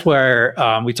that's where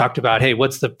we talked about, hey,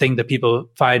 what's the thing that people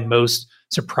find most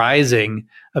surprising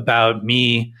about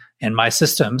me and my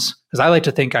systems? Because I like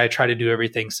to think I try to do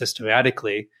everything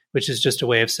systematically, which is just a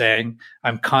way of saying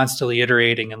I'm constantly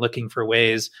iterating and looking for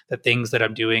ways that things that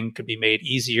I'm doing could be made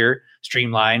easier,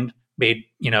 streamlined, made,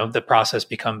 the process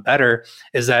become better,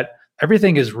 is that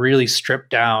everything is really stripped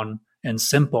down and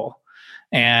simple.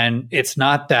 And it's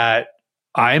not that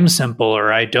I'm simple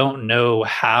or I don't know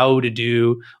how to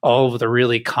do all of the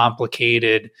really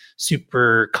complicated,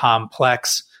 super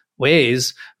complex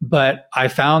ways, but I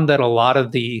found that a lot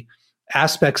of the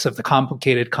aspects of the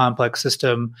complicated, complex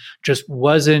system just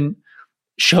wasn't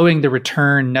showing the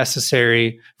return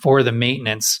necessary for the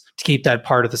maintenance to keep that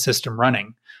part of the system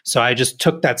running. So I just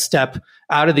took that step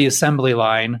out of the assembly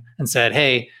line and said,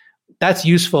 hey, that's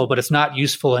useful, but it's not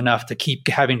useful enough to keep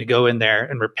having to go in there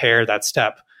and repair that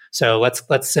step. So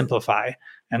let's simplify.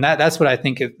 And that's what I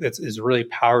think is really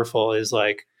powerful, is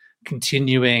like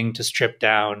continuing to strip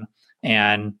down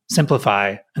and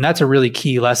simplify. And that's a really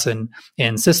key lesson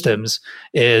in systems,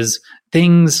 is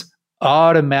things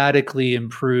automatically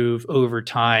improve over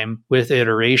time with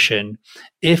iteration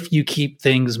if you keep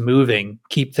things moving,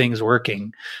 keep things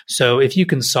working. So if you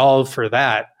can solve for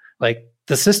that, like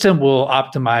the system will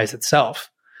optimize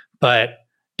itself, but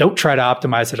don't try to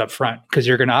optimize it up front, because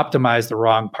you're going to optimize the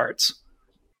wrong parts.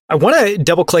 I want to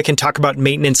double click and talk about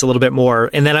maintenance a little bit more.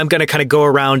 And then I'm going to kind of go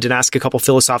around and ask a couple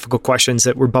philosophical questions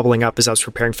that were bubbling up as I was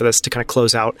preparing for this to kind of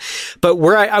close out. But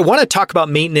where I want to talk about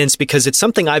maintenance, because it's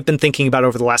something I've been thinking about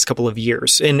over the last couple of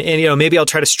years. And maybe I'll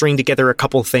try to string together a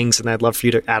couple of things, and I'd love for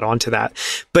you to add on to that.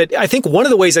 But I think one of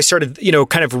the ways I started,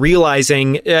 kind of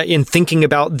realizing in thinking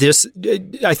about this,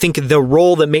 I think the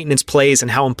role that maintenance plays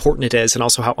and how important it is, and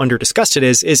also how under-discussed it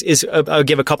is I'll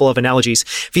give a couple of analogies.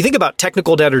 If you think about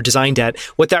technical debt or design debt,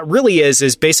 what that really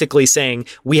is basically saying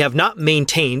we have not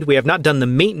done the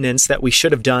maintenance that we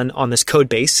should have done on this code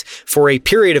base for a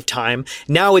period of time.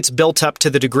 Now it's built up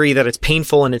to the degree that it's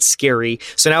painful and it's scary.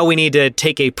 So now we need to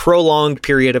take a prolonged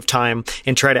period of time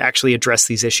and try to actually address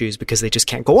these issues, because they just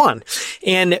can't go on.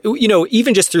 And,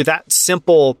 even just through that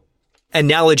simple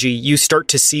analogy, you start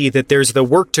to see that there's the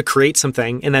work to create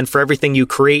something, and then for everything you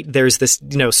create, there's this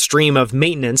stream of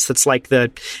maintenance that's like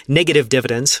the negative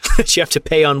dividends that you have to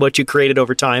pay on what you created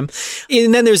over time.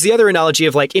 And then there's the other analogy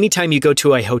of like anytime you go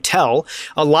to a hotel,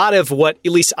 a lot of what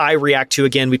at least I react to,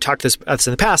 again, we've talked this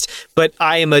in the past, but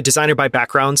I am a designer by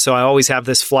background, so I always have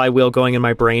this flywheel going in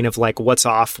my brain of like what's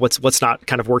off, what's not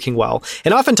kind of working well.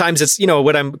 And oftentimes it's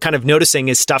what I'm kind of noticing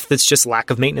is stuff that's just lack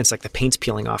of maintenance, like the paint's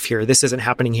peeling off here, this isn't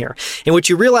happening here. And what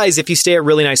you realize if you stay at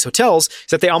really nice hotels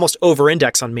is that they almost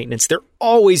over-index on maintenance. They're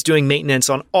always doing maintenance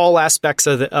on all aspects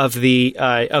of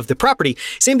the property.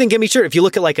 Same thing can be true if you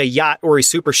look at like a yacht or a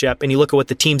super ship and you look at what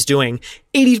the team's doing.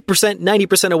 80%,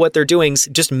 90% of what they're doing is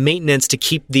just maintenance to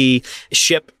keep the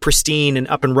ship pristine and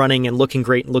up and running and looking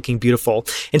great and looking beautiful.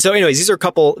 And so anyways, these are a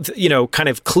couple, kind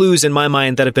of clues in my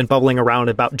mind that have been bubbling around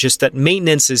about just that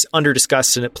maintenance is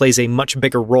under-discussed and it plays a much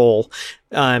bigger role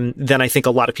than I think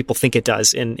a lot of people think it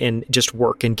does in just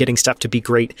work and getting stuff to be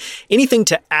great. Anything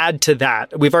to add to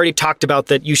that? We've already talked about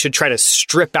that you should try to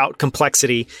strip out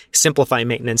complexity, simplify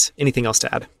maintenance. Anything else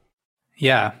to add?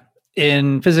 Yeah.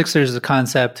 In physics, there's a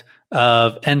concept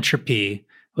of entropy,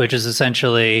 which is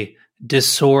essentially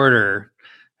disorder,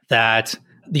 that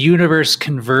the universe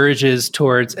converges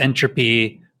towards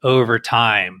entropy over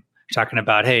time. Talking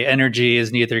about, hey, energy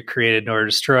is neither created nor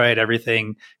destroyed.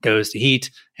 Everything goes to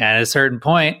heat. And at a certain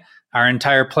point, our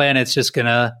entire planet's just going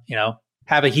to,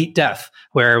 have a heat death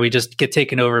where we just get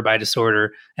taken over by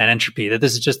disorder and entropy, that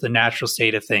this is just the natural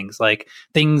state of things. Like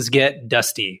things get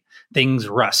dusty, things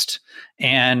rust.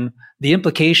 And the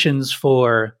implications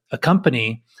for a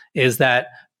company is that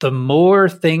the more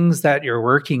things that you're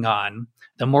working on,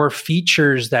 the more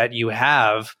features that you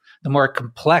have, the more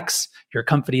complex your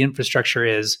company infrastructure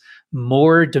is,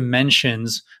 more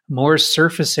dimensions, more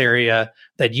surface area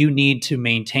that you need to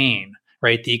maintain,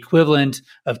 right? The equivalent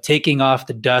of taking off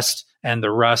the dust and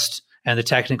the rust and the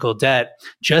technical debt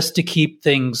just to keep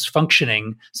things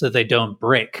functioning so that they don't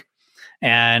break.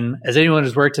 And as anyone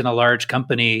who's worked in a large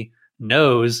company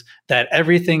knows, that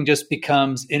everything just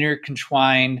becomes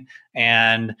intertwined,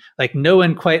 and like no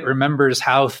one quite remembers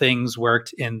how things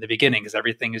worked in the beginning because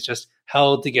everything is just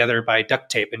held together by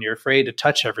duct tape and you're afraid to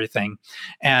touch everything.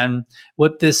 And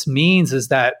what this means is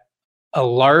that a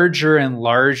larger and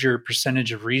larger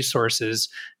percentage of resources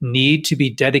need to be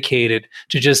dedicated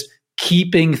to just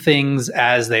keeping things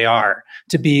as they are,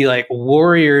 to be like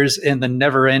warriors in the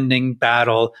never-ending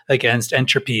battle against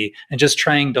entropy and just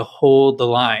trying to hold the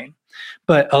line.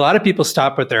 But a lot of people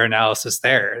stop with their analysis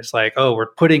there. It's like, oh,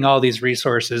 we're putting all these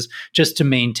resources just to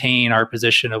maintain our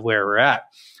position of where we're at.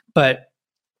 But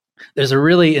there's a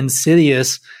really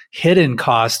insidious hidden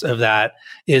cost of that,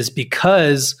 is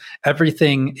because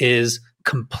everything is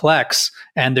complex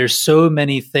and there's so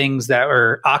many things that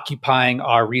are occupying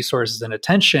our resources and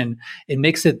attention, it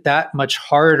makes it that much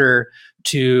harder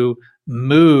to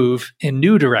move in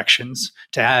new directions,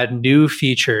 to add new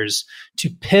features, to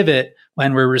pivot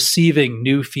when we're receiving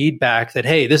new feedback that,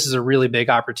 hey, this is a really big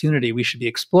opportunity, we should be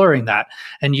exploring that.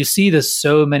 And you see this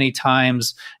so many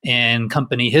times in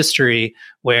company history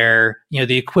where,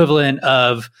 the equivalent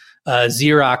of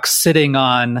Xerox sitting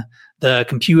on the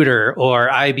computer or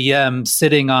IBM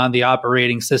sitting on the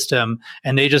operating system,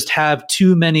 and they just have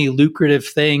too many lucrative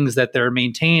things that they're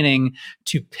maintaining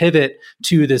to pivot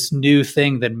to this new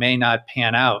thing that may not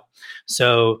pan out.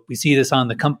 So we see this on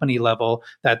the company level,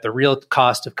 that the real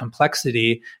cost of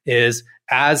complexity is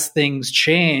as things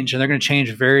change, and they're going to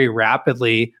change very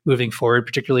rapidly moving forward,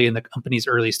 particularly in the company's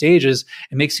early stages,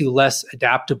 it makes you less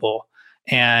adaptable.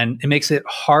 And it makes it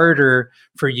harder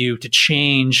for you to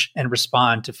change and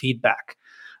respond to feedback.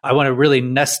 I want to really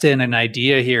nest in an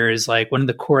idea here, is like one of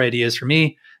the core ideas for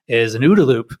me is an OODA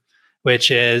loop,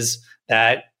 which is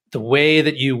that the way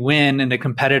that you win in a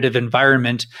competitive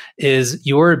environment is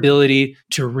your ability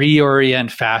to reorient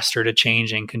faster to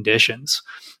changing conditions.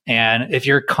 And if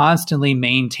you're constantly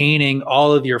maintaining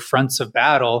all of your fronts of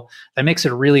battle, that makes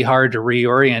it really hard to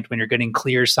reorient when you're getting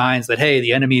clear signs that, hey,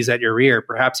 the enemy's at your rear,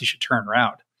 perhaps you should turn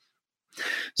around.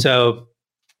 So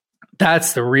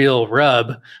that's the real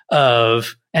rub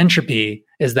of entropy,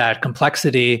 is that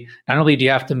complexity, not only do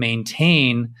you have to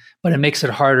maintain, but it makes it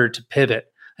harder to pivot.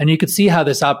 And you can see how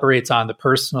this operates on the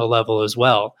personal level as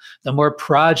well. The more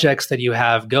projects that you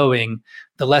have going,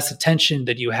 the less attention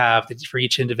that you have for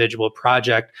each individual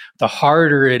project, the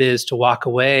harder it is to walk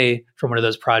away from one of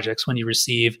those projects when you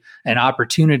receive an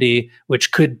opportunity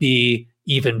which could be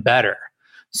even better.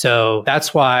 So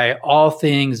that's why, all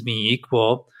things being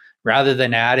equal, rather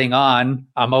than adding on,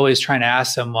 I'm always trying to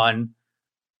ask someone,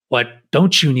 what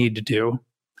don't you need to do?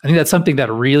 I think that's something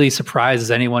that really surprises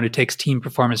anyone who takes team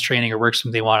performance training or works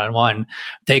with me one-on-one.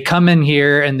 They come in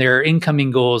here and their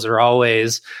incoming goals are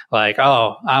always like,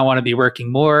 oh, I want to be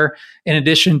working more. In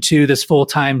addition to this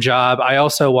full-time job, I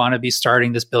also want to be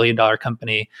starting this billion-dollar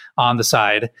company on the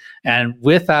side. And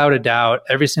without a doubt,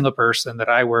 every single person that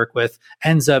I work with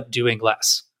ends up doing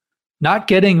less. Not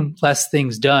getting less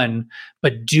things done,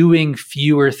 but doing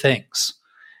fewer things.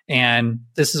 And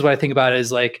this is what I think about,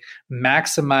 is like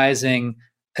maximizing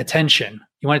attention.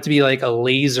 You want it to be like a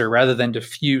laser rather than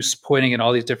diffuse, pointing in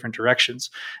all these different directions,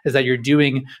 is that you're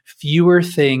doing fewer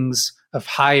things of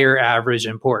higher average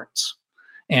importance.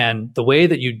 And the way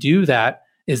that you do that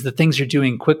is the things you're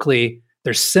doing quickly,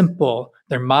 they're simple,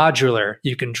 they're modular.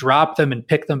 You can drop them and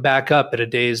pick them back up at a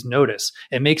day's notice.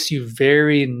 It makes you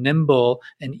very nimble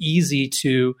and easy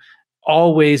to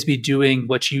always be doing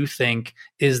what you think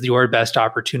is your best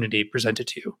opportunity presented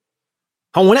to you.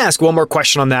 I want to ask one more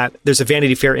question on that. There's a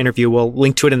Vanity Fair interview. We'll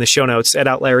link to it in the show notes at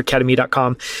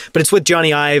outlieracademy.com. But it's with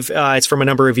Johnny Ive. It's from a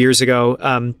number of years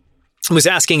ago. was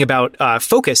asking about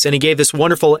focus, and he gave this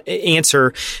wonderful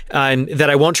answer that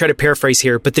I won't try to paraphrase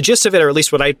here, but the gist of it, or at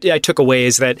least what I took away,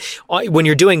 is that when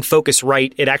you're doing focus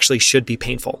right, it actually should be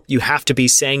painful. You have to be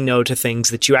saying no to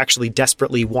things that you actually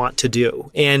desperately want to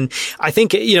do. And I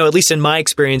think, at least in my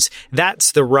experience,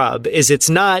 that's the rub, is it's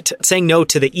not saying no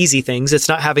to the easy things. It's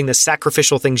not having the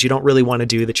sacrificial things you don't really want to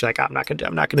do that you're like, I'm not going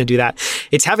to do that.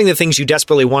 It's having the things you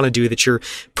desperately want to do that you're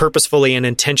purposefully and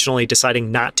intentionally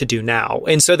deciding not to do now.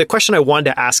 And so the question I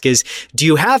wanted to ask is, do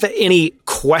you have any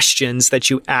questions that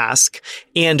you ask,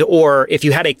 and or if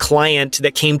you had a client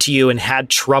that came to you and had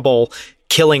trouble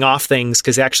killing off things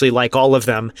because they actually like all of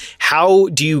them, how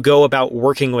do you go about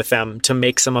working with them to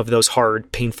make some of those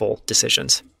hard, painful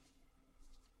decisions?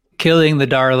 Killing the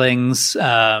darlings,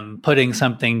 putting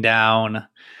something down.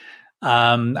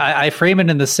 I frame it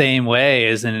in the same way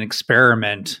as an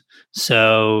experiment.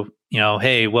 So,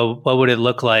 hey, what would it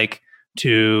look like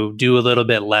to do a little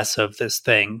bit less of this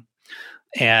thing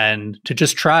and to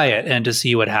just try it and to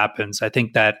see what happens? I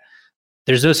think that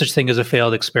there's no such thing as a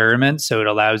failed experiment. So it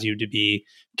allows you to be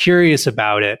curious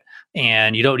about it,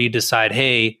 and you don't need to decide,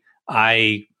 hey,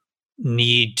 I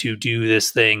need to do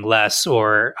this thing less,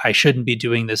 or I shouldn't be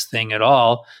doing this thing at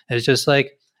all. It's just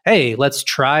like, hey, let's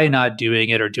try not doing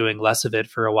it or doing less of it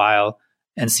for a while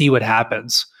and see what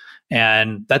happens.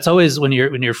 And that's always when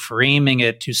you're framing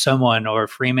it to someone or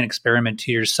framing an experiment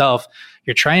to yourself,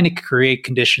 you're trying to create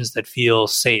conditions that feel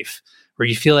safe, where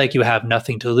you feel like you have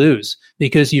nothing to lose,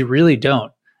 because you really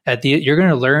don't. You're going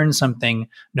to learn something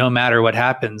no matter what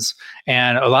happens.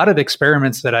 And a lot of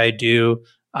experiments that I do,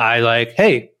 I like,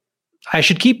 hey, I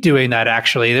should keep doing that.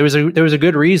 Actually, there was a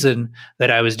good reason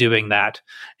that I was doing that.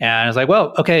 And I was like,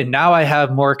 well, okay, now I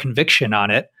have more conviction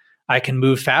on it. I can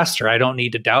move faster. I don't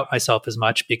need to doubt myself as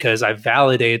much because I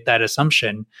validate that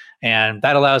assumption, and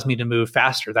that allows me to move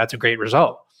faster. That's a great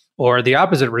result. Or the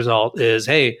opposite result is,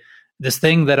 hey, this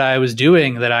thing that I was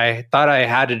doing that I thought I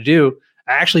had to do,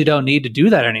 I actually don't need to do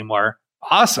that anymore.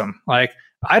 Awesome. Like,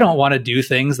 I don't want to do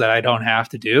things that I don't have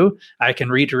to do. I can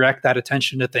redirect that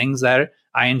attention to things that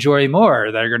I enjoy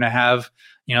more, that are going to have,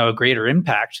 a greater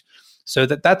impact. So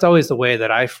that's always the way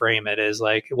that I frame it, is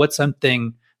like, what's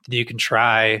something that you can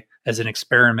try as an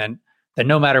experiment that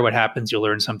no matter what happens, you'll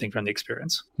learn something from the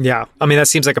experience. Yeah. I mean, that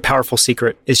seems like a powerful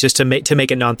secret, is just to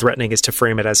make it non-threatening, is to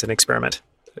frame it as an experiment.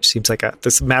 It seems like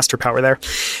this master power there.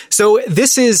 So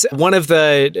this is one of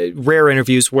the rare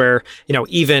interviews where,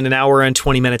 even an hour and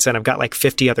 20 minutes in, I've got like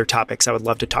 50 other topics I would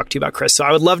love to talk to you about, Chris. So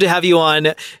I would love to have you on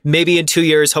maybe in 2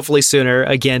 years, hopefully sooner,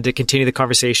 again, to continue the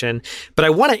conversation. But I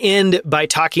want to end by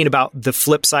talking about the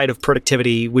flip side of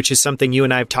productivity, which is something you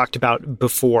and I have talked about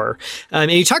before.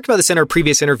 And you talked about this in our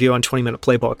previous interview on 20-Minute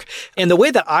Playbook. And the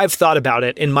way that I've thought about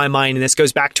it in my mind, and this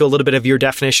goes back to a little bit of your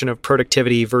definition of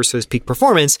productivity versus peak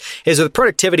performance, is with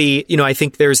productivity, I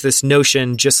think there's this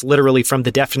notion, just literally from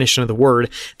the definition of the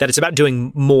word, that it's about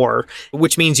doing more,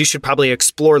 which means you should probably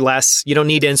explore less. You don't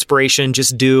need inspiration,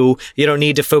 just do. You don't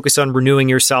need to focus on renewing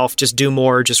yourself, just do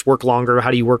more, just work longer. How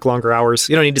do you work longer hours?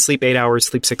 You don't need to sleep 8 hours,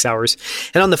 sleep 6 hours.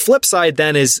 And on the flip side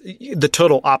then is the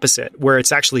total opposite, where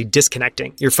it's actually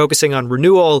disconnecting. You're focusing on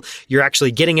renewal. You're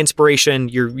actually getting inspiration.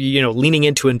 You're, leaning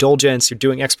into indulgence. You're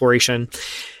doing exploration.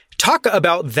 Talk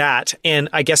about that, and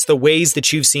I guess the ways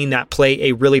that you've seen that play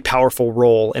a really powerful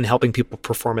role in helping people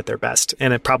perform at their best,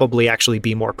 and it probably actually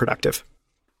be more productive.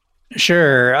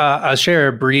 Sure. I'll share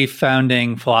a brief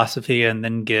founding philosophy and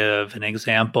then give an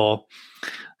example.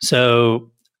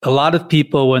 So a lot of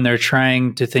people, when they're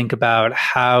trying to think about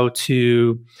how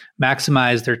to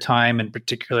maximize their time in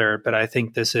particular, but I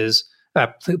think this is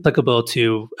applicable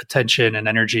to attention and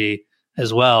energy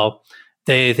as well,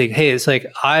 they think, hey, it's like,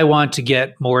 I want to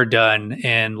get more done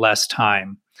in less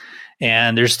time.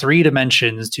 And there's 3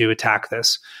 dimensions to attack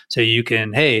this. So you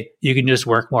can just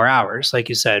work more hours. Like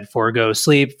you said, forego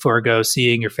sleep, forego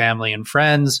seeing your family and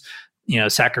friends,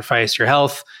 sacrifice your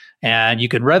health. And you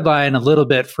can redline a little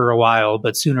bit for a while,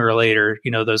 but sooner or later,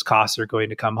 those costs are going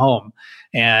to come home.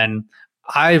 And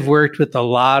I've worked with a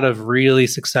lot of really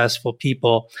successful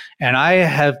people, and I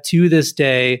have to this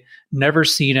day never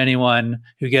seen anyone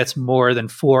who gets more than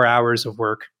 4 hours of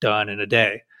work done in a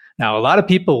day. Now, a lot of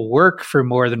people work for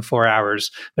more than 4 hours,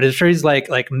 but it's really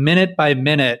like minute by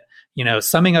minute,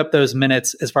 summing up those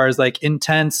minutes as far as like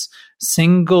intense,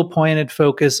 single pointed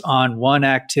focus on one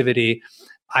activity.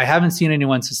 I haven't seen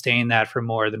anyone sustain that for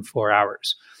more than 4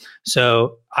 hours.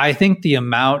 So I think the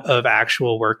amount of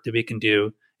actual work that we can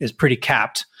do is pretty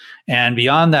capped. And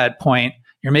beyond that point,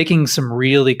 you're making some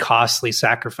really costly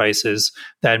sacrifices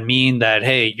that mean that,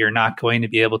 hey, you're not going to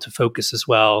be able to focus as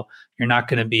well. You're not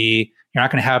going to be you're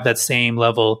not going to have that same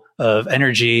level of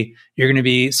energy. You're going to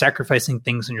be sacrificing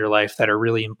things in your life that are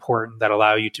really important, that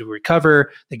allow you to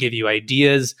recover, that give you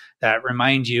ideas, that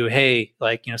remind you, hey,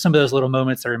 like, some of those little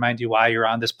moments that remind you why you're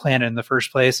on this planet in the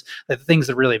first place, like the things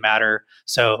that really matter.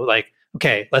 So like,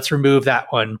 okay, let's remove that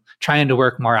one, trying to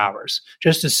work more hours.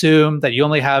 Just assume that you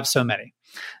only have so many.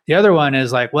 The other one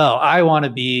is like, well, I want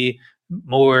to be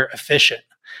more efficient.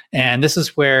 And this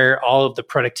is where all of the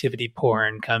productivity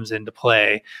porn comes into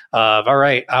play of, all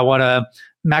right, I want to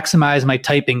maximize my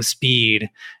typing speed,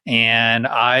 and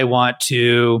I want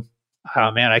to,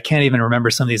 oh man, I can't even remember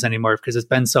some of these anymore because it's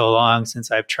been so long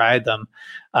since I've tried them.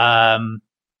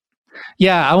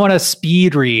 Yeah, I want to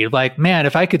speed read. Like, man,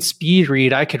 if I could speed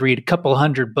read, I could read a couple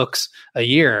hundred books a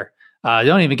year.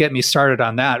 Don't even get me started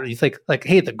on that. You think like,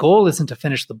 hey, the goal isn't to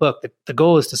finish the book. The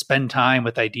goal is to spend time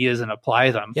with ideas and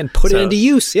apply them. And put it into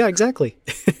use. Yeah, exactly.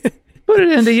 Put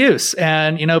it into use.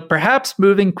 And, perhaps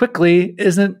moving quickly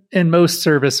isn't in most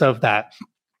service of that.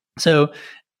 So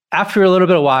after a little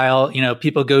bit of while,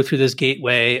 people go through this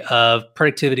gateway of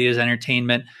productivity as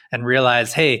entertainment and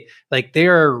realize, hey, like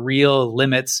there are real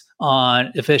limits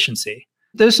on efficiency.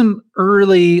 There's some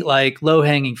early, like low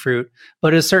hanging fruit,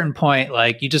 but at a certain point,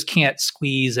 like you just can't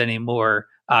squeeze any more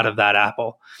out of that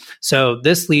apple. So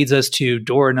this leads us to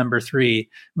door number 3,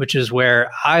 which is where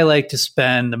I like to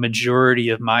spend the majority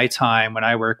of my time when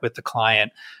I work with the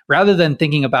client, rather than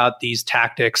thinking about these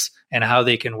tactics and how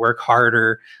they can work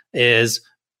harder, is,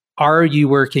 are you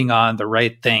working on the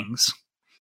right things?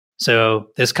 So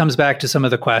this comes back to some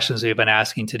of the questions we've been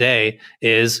asking today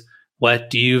is,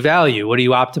 what do you value? What are you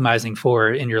optimizing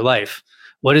for in your life?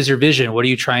 What is your vision? What are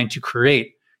you trying to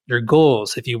create? Your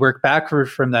goals. If you work backward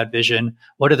from that vision,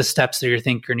 what are the steps that you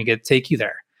think are going to take you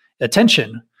there?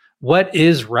 Attention. What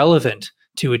is relevant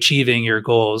to achieving your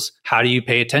goals? How do you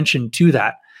pay attention to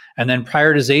that? And then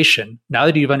prioritization. Now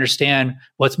that you understand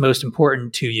what's most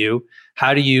important to you,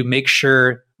 how do you make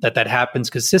sure that that happens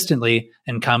consistently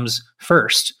and comes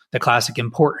first? The classic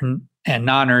important and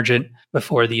non-urgent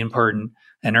before the important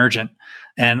and urgent.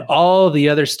 And all the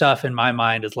other stuff in my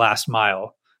mind is last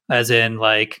mile, as in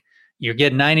like you're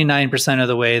getting 99% of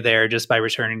the way there just by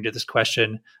returning to this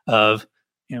question of,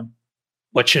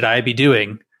 what should I be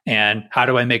doing? And how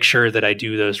do I make sure that I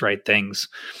do those right things?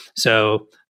 So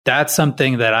that's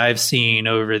something that I've seen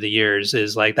over the years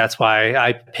is like, that's why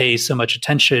I pay so much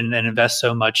attention and invest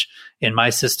so much in my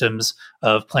systems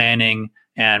of planning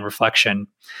and reflection.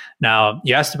 Now,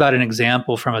 you asked about an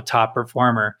example from a top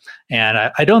performer, and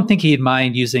I don't think he'd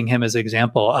mind using him as an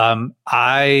example.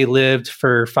 I lived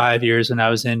for 5 years when I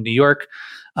was in New York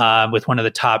with one of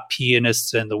the top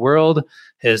pianists in the world.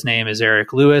 His name is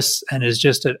Eric Lewis, and is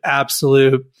just an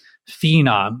absolute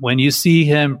phenom. When you see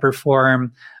him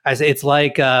perform, it's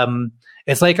like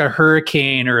a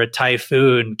hurricane or a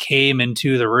typhoon came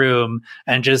into the room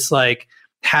and just like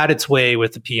had its way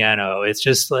with the piano. It's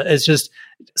just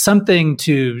something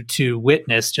to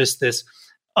witness, just this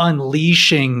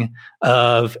unleashing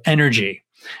of energy.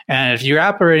 And if you're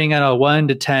operating on a 1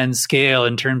 to 10 scale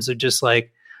in terms of just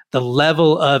like the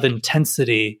level of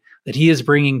intensity that he is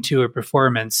bringing to a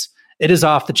performance, it is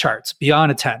off the charts,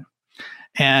 beyond a 10.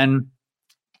 And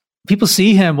people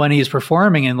see him when he's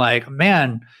performing and like,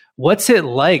 man, what's it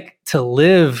like to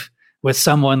live with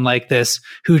someone like this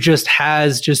who just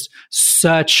has just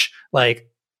such like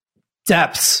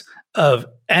depths of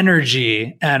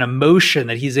energy and emotion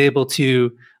that he's able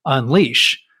to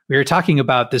unleash. We were talking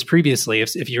about this previously.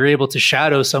 If you're able to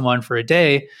shadow someone for a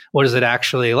day, what is it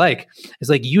actually like? It's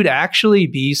like you'd actually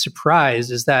be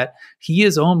surprised is that he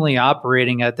is only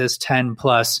operating at this 10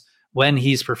 plus when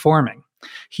he's performing.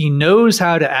 He knows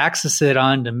how to access it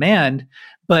on demand,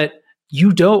 but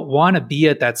you don't want to be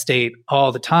at that state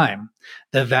all the time.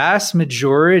 The vast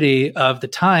majority of the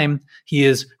time, he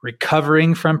is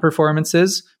recovering from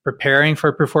performances, preparing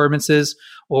for performances,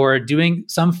 or doing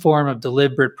some form of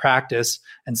deliberate practice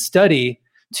and study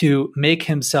to make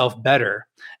himself better.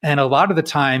 And a lot of the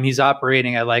time, he's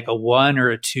operating at like a 1 or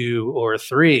a 2 or a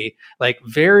 3, like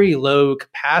very low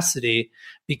capacity,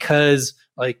 because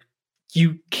like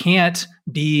you can't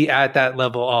be at that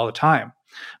level all the time.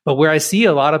 But where I see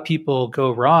a lot of people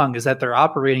go wrong is that they're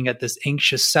operating at this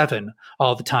anxious 7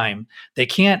 all the time. They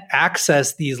can't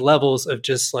access these levels of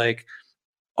just like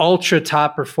ultra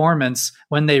top performance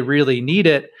when they really need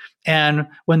it. And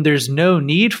when there's no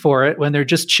need for it, when they're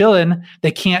just chilling,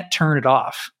 they can't turn it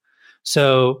off.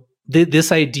 So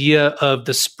this idea of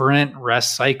the sprint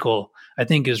rest cycle, I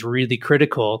think is really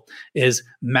critical, is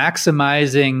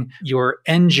maximizing your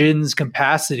engine's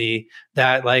capacity.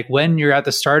 That like when you're at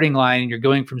the starting line and you're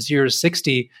going from 0 to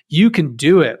 60, you can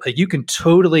do it. Like you can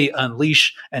totally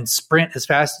unleash and sprint as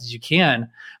fast as you can.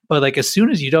 But like as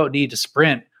soon as you don't need to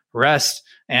sprint, rest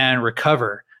and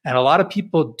recover. And a lot of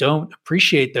people don't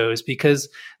appreciate those because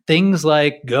things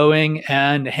like going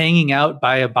and hanging out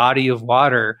by a body of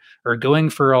water or going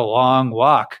for a long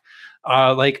walk,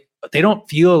 like they don't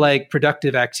feel like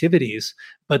productive activities,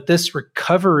 but this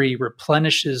recovery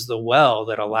replenishes the well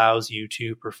that allows you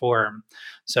to perform.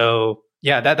 So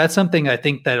yeah, that's something I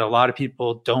think that a lot of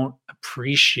people don't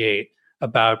appreciate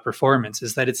about performance,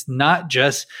 is that it's not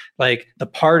just like the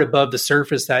part above the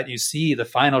surface that you see, the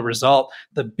final result,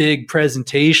 the big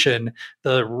presentation,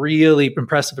 the really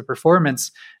impressive performance.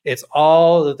 It's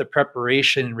all of the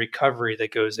preparation and recovery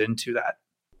that goes into that.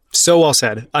 So well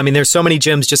said. I mean, there's so many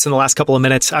gems just in the last couple of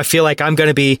minutes. I feel like I'm going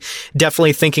to be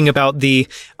definitely thinking about the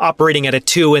operating at a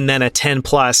 2 and then a 10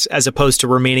 plus, as opposed to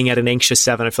remaining at an anxious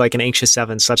 7. I feel like an anxious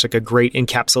 7 is such like a great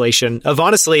encapsulation of,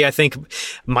 honestly, I think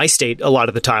my state a lot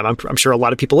of the time, I'm sure a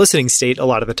lot of people listening state a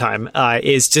lot of the time,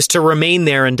 is just to remain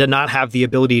there and to not have the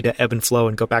ability to ebb and flow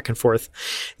and go back and forth.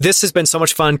 This has been so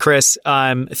much fun, Chris.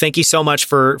 Thank you so much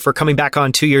for coming back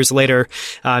on 2 years later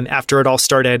after it all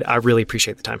started. I really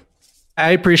appreciate the time.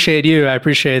 I appreciate you. I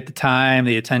appreciate the time,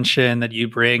 the attention that you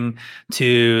bring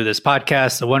to this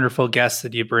podcast, the wonderful guests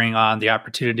that you bring on, the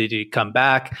opportunity to come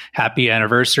back. Happy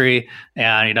anniversary.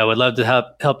 And, would love to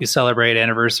help you celebrate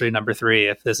anniversary number 3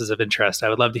 if this is of interest. I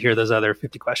would love to hear those other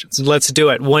 50 questions. Let's do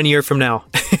it 1 year from now.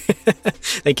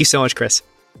 Thank you so much, Chris.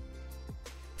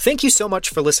 Thank you so much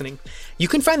for listening. You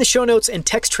can find the show notes and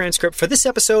text transcript for this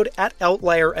episode at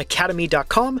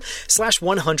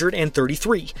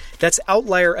outlieracademy.com/133. That's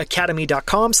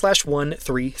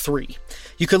outlieracademy.com/133.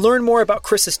 You can learn more about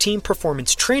Chris's team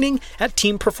performance training at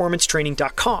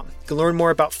teamperformancetraining.com. You can learn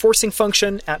more about Forcing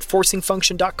Function at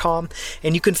forcingfunction.com,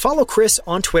 and you can follow Chris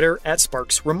on Twitter at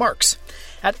SparksRemarks.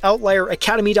 At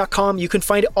outlieracademy.com, you can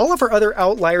find all of our other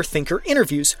Outlier Thinker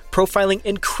interviews, profiling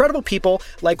incredible people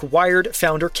like Wired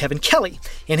founder Kevin Kelly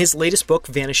and his latest book,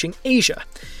 Vanishing Asia,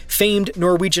 famed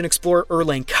Norwegian explorer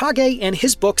Erlang Kage and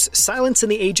his books Silence in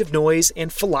the Age of Noise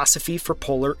and Philosophy for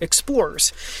Polar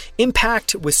Explorers,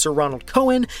 Impact with Sir Ronald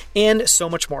Cohen, and so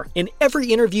much more. In every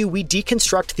interview, we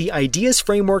deconstruct the ideas,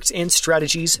 frameworks, and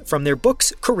strategies from their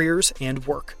books, careers, and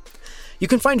work. You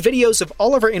can find videos of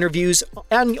all of our interviews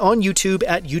on YouTube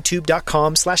at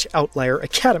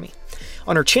youtube.com/outlieracademy.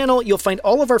 On our channel, you'll find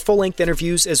all of our full-length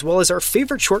interviews as well as our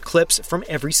favorite short clips from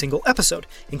every single episode,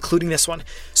 including this one.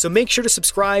 So make sure to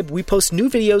subscribe. We post new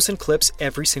videos and clips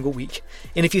every single week.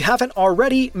 And if you haven't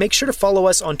already, make sure to follow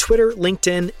us on Twitter,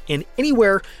 LinkedIn, and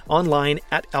anywhere online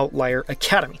at Outlier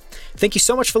Academy. Thank you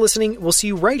so much for listening. We'll see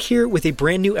you right here with a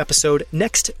brand new episode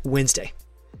next Wednesday.